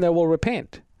 then they will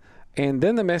repent. And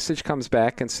then the message comes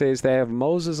back and says they have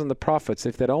Moses and the prophets.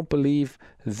 If they don't believe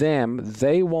them,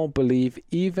 they won't believe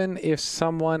even if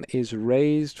someone is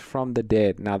raised from the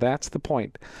dead. Now, that's the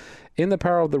point. In the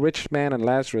parable of the rich man and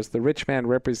Lazarus, the rich man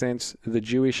represents the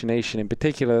Jewish nation, in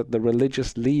particular the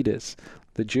religious leaders,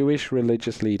 the Jewish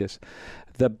religious leaders.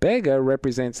 The beggar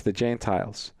represents the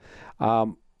Gentiles.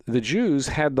 The Jews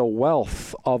had the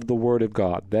wealth of the Word of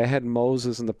God. They had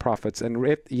Moses and the prophets,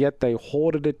 and yet they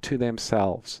hoarded it to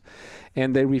themselves.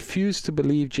 And they refused to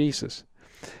believe Jesus.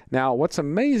 Now, what's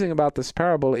amazing about this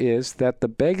parable is that the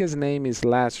beggar's name is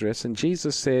Lazarus, and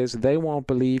Jesus says they won't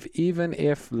believe even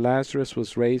if Lazarus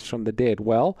was raised from the dead.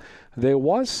 Well, there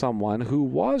was someone who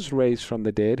was raised from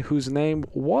the dead whose name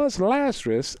was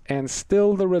Lazarus, and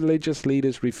still the religious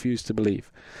leaders refused to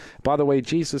believe. By the way,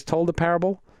 Jesus told the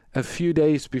parable a few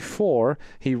days before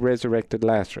he resurrected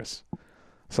Lazarus.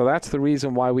 So that's the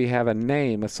reason why we have a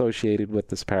name associated with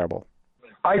this parable.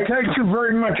 I thank you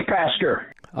very much,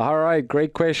 Pastor. All right,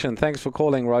 great question. Thanks for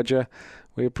calling, Roger.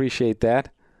 We appreciate that.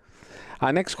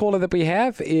 Our next caller that we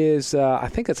have is, I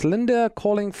think it's Linda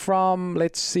calling from,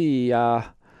 let's see,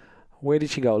 where did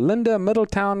she go? Linda,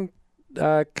 Middletown,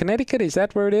 Connecticut, is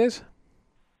that where it is?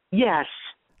 Yes.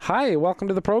 Hi, welcome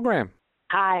to the program.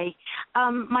 Hi.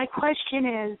 My question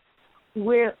is,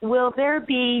 will there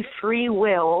be free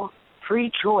will,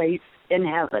 free choice in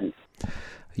heaven?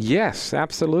 Yes,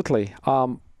 absolutely.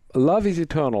 Love is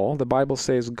eternal. The Bible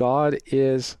says God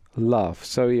is love.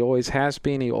 So he always has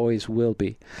been, he always will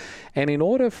be. And in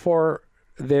order for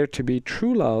there to be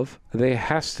true love, there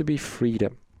has to be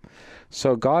freedom.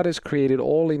 So God has created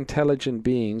all intelligent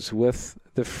beings with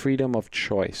the freedom of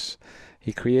choice.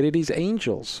 He created his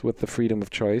angels with the freedom of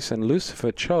choice, and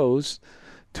Lucifer chose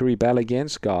to rebel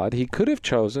against God. He could have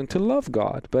chosen to love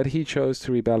God, but he chose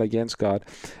to rebel against God.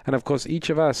 And of course, each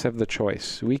of us have the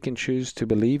choice. We can choose to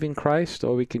believe in Christ,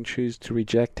 or we can choose to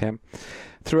reject him.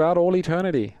 Throughout all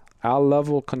eternity, our love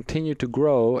will continue to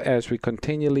grow as we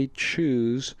continually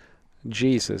choose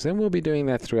Jesus. And we'll be doing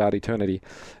that throughout eternity.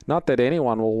 Not that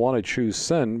anyone will want to choose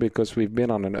sin, because we've been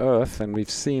on an earth and we've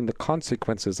seen the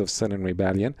consequences of sin and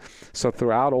rebellion. So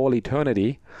throughout all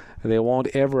eternity, there won't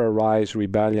ever arise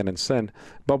rebellion and sin,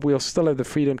 but we'll still have the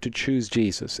freedom to choose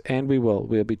Jesus, and we will.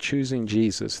 We'll be choosing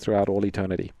Jesus throughout all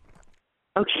eternity.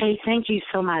 Okay, thank you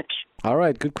so much. All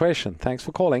right, good question. Thanks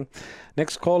for calling.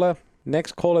 Next caller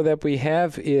that we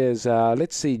have is,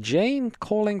 let's see, Jane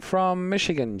calling from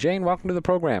Michigan. Jane, welcome to the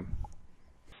program.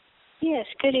 Yes,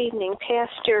 good evening,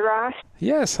 Pastor Ross.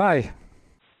 Yes, hi.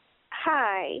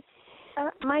 Hi.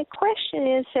 My question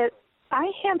is that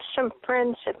I have some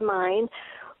friends of mine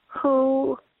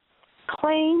who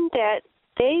claim that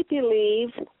they believe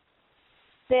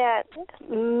that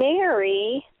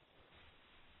Mary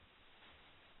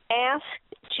asked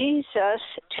Jesus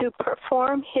to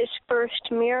perform his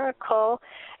first miracle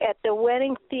at the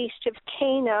wedding feast of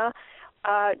Cana,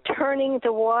 turning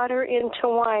the water into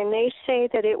wine. They say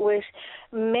that it was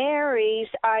Mary's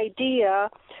idea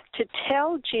to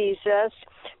tell Jesus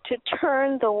to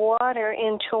turn the water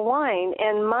into wine.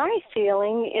 And my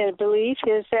feeling and belief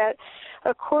is that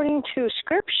according to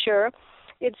Scripture,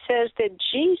 it says that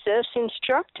Jesus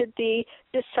instructed the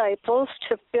disciples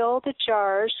to fill the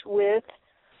jars with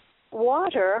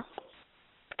water,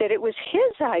 that it was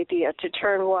his idea to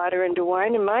turn water into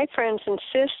wine. And my friends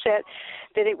insist that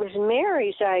it was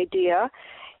Mary's idea.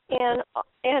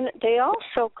 And they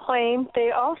also claim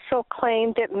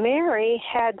that Mary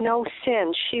had no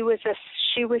sin. She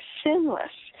was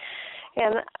sinless.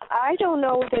 And I don't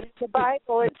know that in the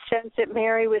Bible it says that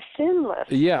Mary was sinless.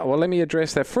 Yeah, well, let me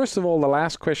address that. First of all, the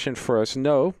last question first.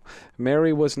 No,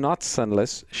 Mary was not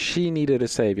sinless. She needed a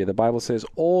Savior. The Bible says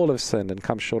all have sinned and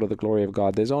come short of the glory of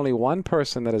God. There's only one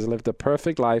person that has lived a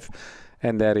perfect life,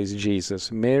 and that is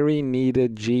Jesus. Mary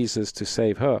needed Jesus to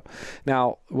save her.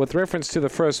 Now, with reference to the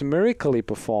first miracle he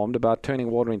performed about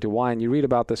turning water into wine, you read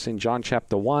about this in John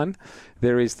chapter 1.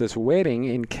 There is this wedding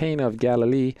in Cana of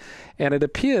Galilee, and it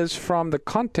appears from the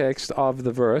context of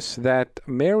the verse that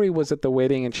Mary was at the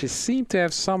wedding, and she seemed to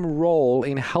have some role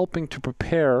in helping to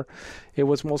prepare. It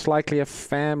was most likely a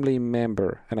family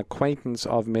member, an acquaintance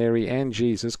of Mary and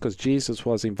Jesus, because Jesus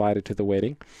was invited to the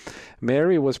wedding.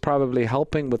 Mary was probably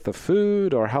helping with the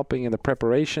food or helping in the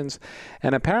preparations,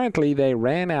 and apparently they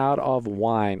ran out of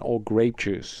wine or grape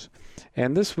juice.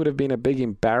 And this would have been a big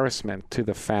embarrassment to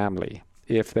the family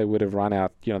if they would have run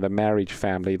out, the marriage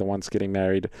family, the ones getting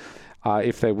married,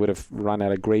 if they would have run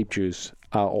out of grape juice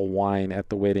or wine at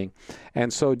the wedding.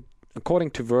 And so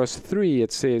according to verse 3,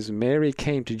 it says, Mary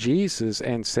came to Jesus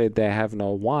and said, they have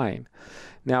no wine.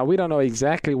 Now, we don't know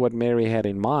exactly what Mary had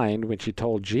in mind when she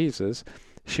told Jesus.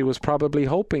 She was probably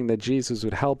hoping that Jesus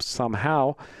would help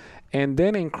somehow. And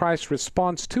then in Christ's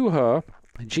response to her,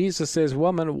 Jesus says,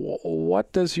 woman,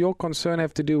 what does your concern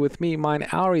have to do with me? Mine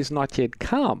hour is not yet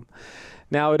come.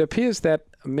 Now, it appears that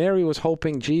Mary was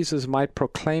hoping Jesus might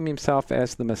proclaim himself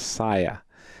as the Messiah.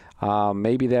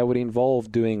 Maybe that would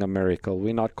involve doing a miracle.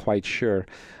 We're not quite sure.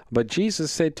 But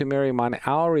Jesus said to Mary, "Mine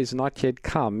hour is not yet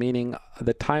come," meaning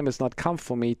the time has not come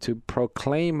for me to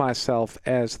proclaim myself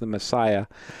as the Messiah.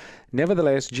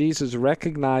 Nevertheless, Jesus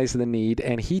recognized the need,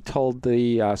 and he told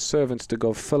the servants to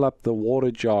go fill up the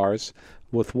water jars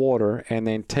with water and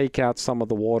then take out some of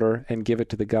the water and give it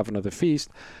to the governor of the feast.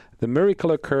 The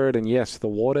miracle occurred, and yes, the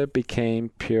water became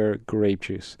pure grape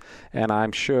juice. And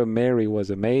I'm sure Mary was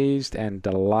amazed and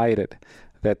delighted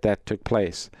that that took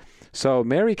place. So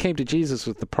Mary came to Jesus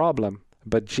with the problem,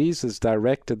 but Jesus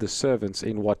directed the servants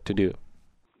in what to do.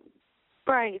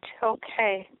 Right,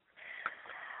 okay.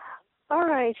 All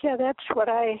right, yeah, that's what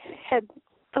I had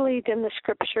believed in the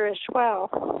scripture as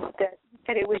well,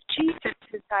 that it was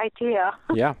Jesus' idea.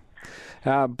 Yeah.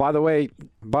 By the way,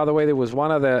 there was one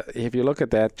other, if you look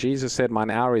at that, Jesus said, "Mine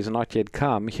hour is not yet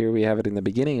come." Here we have it in the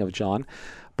beginning of John.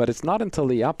 But it's not until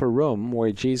the upper room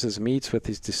where Jesus meets with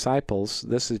his disciples.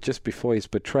 This is just before his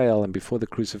betrayal and before the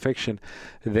crucifixion.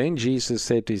 Then Jesus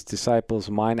said to his disciples,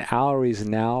 "Mine hour is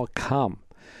now come."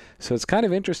 So it's kind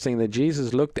of interesting that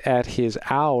Jesus looked at his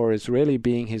hour as really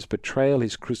being his betrayal,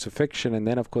 his crucifixion, and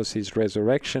then, of course, his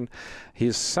resurrection,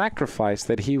 his sacrifice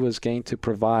that he was going to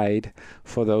provide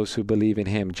for those who believe in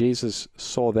him. Jesus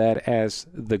saw that as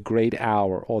the great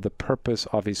hour or the purpose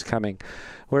of his coming.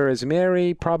 Whereas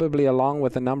Mary, probably along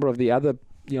with a number of the other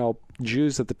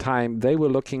Jews at the time, they were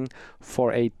looking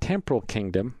for a temporal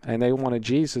kingdom, and they wanted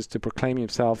Jesus to proclaim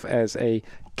himself as a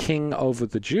king over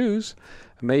the Jews,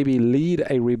 maybe lead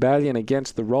a rebellion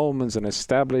against the Romans and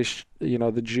establish,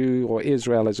 the Jew or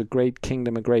Israel as a great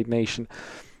kingdom, a great nation.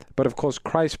 But of course,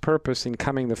 Christ's purpose in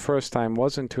coming the first time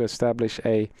wasn't to establish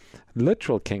a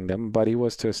literal kingdom, but he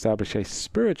was to establish a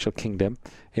spiritual kingdom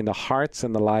in the hearts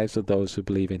and the lives of those who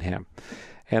believe in him.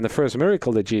 And the first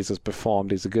miracle that Jesus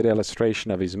performed is a good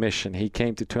illustration of his mission. He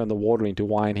came to turn the water into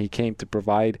wine. He came to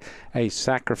provide a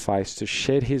sacrifice to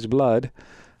shed his blood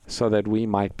so that we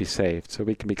might be saved, so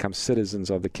we can become citizens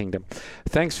of the kingdom.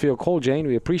 Thanks for your call, Jane.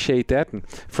 We appreciate that. And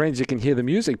friends, you can hear the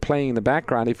music playing in the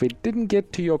background. If it didn't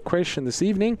get to your question this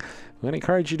evening, we want to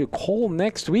encourage you to call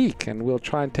next week, and we'll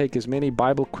try and take as many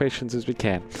Bible questions as we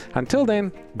can. Until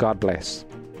then, God bless.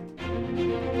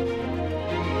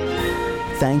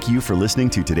 Thank you for listening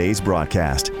to today's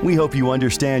broadcast. We hope you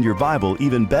understand your Bible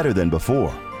even better than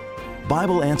before.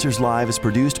 Bible Answers Live is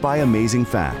produced by Amazing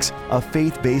Facts, a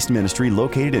faith-based ministry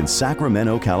located in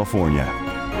Sacramento, California.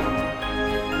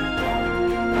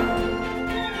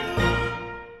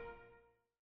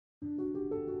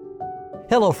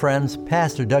 Hello friends,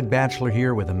 Pastor Doug Batchelor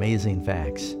here with Amazing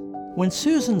Facts. When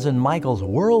Susan's and Michael's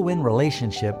whirlwind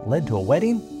relationship led to a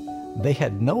wedding, they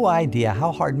had no idea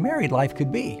how hard married life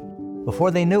could be.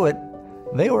 Before they knew it,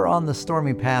 they were on the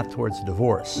stormy path towards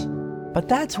divorce. But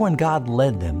that's when God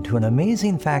led them to an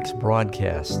Amazing Facts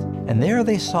broadcast, and there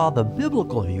they saw the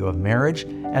biblical view of marriage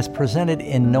as presented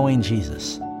in Knowing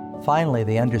Jesus. Finally,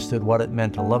 they understood what it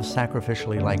meant to love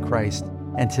sacrificially like Christ,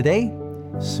 and today,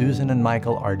 Susan and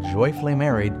Michael are joyfully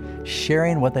married,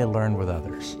 sharing what they learned with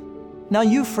others. Now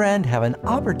you, friend, have an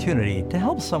opportunity to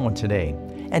help someone today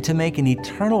and to make an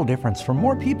eternal difference for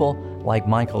more people like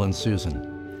Michael and Susan.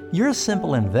 Your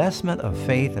simple investment of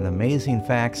faith in Amazing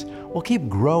Facts will keep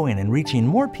growing and reaching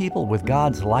more people with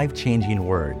God's life-changing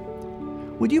Word.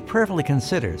 Would you prayerfully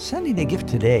consider sending a gift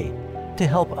today to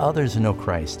help others know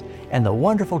Christ and the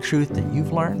wonderful truth that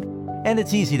you've learned? And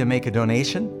it's easy to make a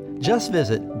donation. Just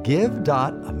visit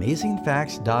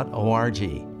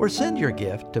give.amazingfacts.org or send your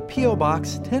gift to P.O.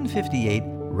 Box 1058,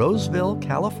 Roseville,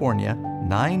 California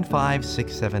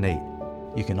 95678.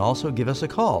 You can also give us a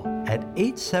call at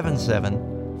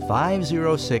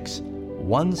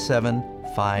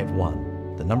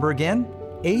 877-506-1751. The number again,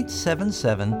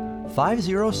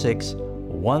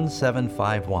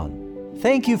 877-506-1751.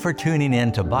 Thank you for tuning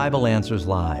in to Bible Answers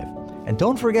Live. And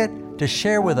don't forget to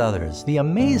share with others the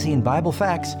amazing Bible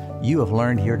facts you have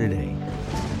learned here today.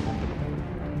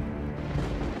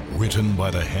 Written by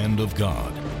the hand of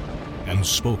God and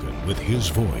spoken with His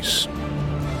voice.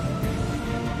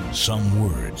 Some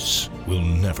words will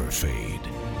never fade.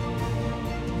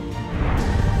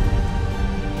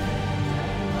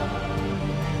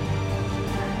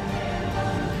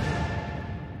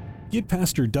 Get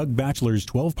Pastor Doug Batchelor's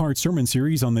 12-part sermon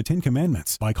series on the Ten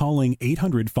Commandments by calling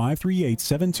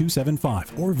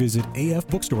 800-538-7275 or visit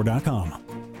afbookstore.com.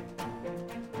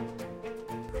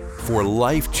 For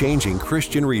life-changing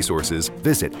Christian resources,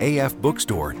 visit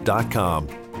afbookstore.com.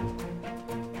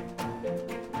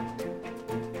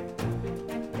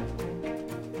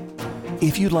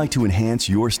 If you'd like to enhance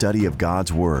your study of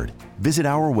God's Word, visit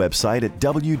our website at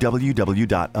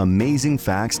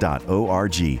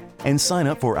www.amazingfacts.org and sign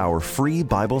up for our free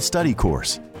Bible study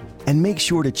course. And make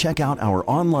sure to check out our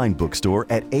online bookstore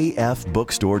at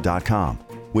afbookstore.com,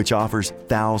 which offers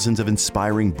thousands of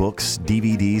inspiring books,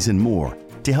 DVDs, and more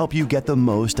to help you get the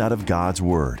most out of God's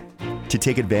Word. To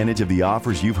take advantage of the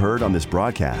offers you've heard on this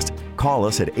broadcast, call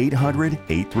us at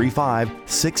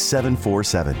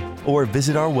 800-835-6747 or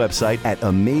visit our website at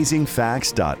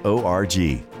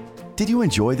amazingfacts.org. Did you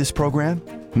enjoy this program?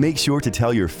 Make sure to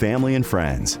tell your family and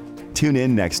friends. Tune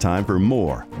in next time for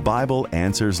more Bible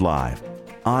Answers Live.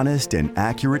 Honest and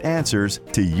accurate answers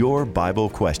to your Bible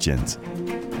questions.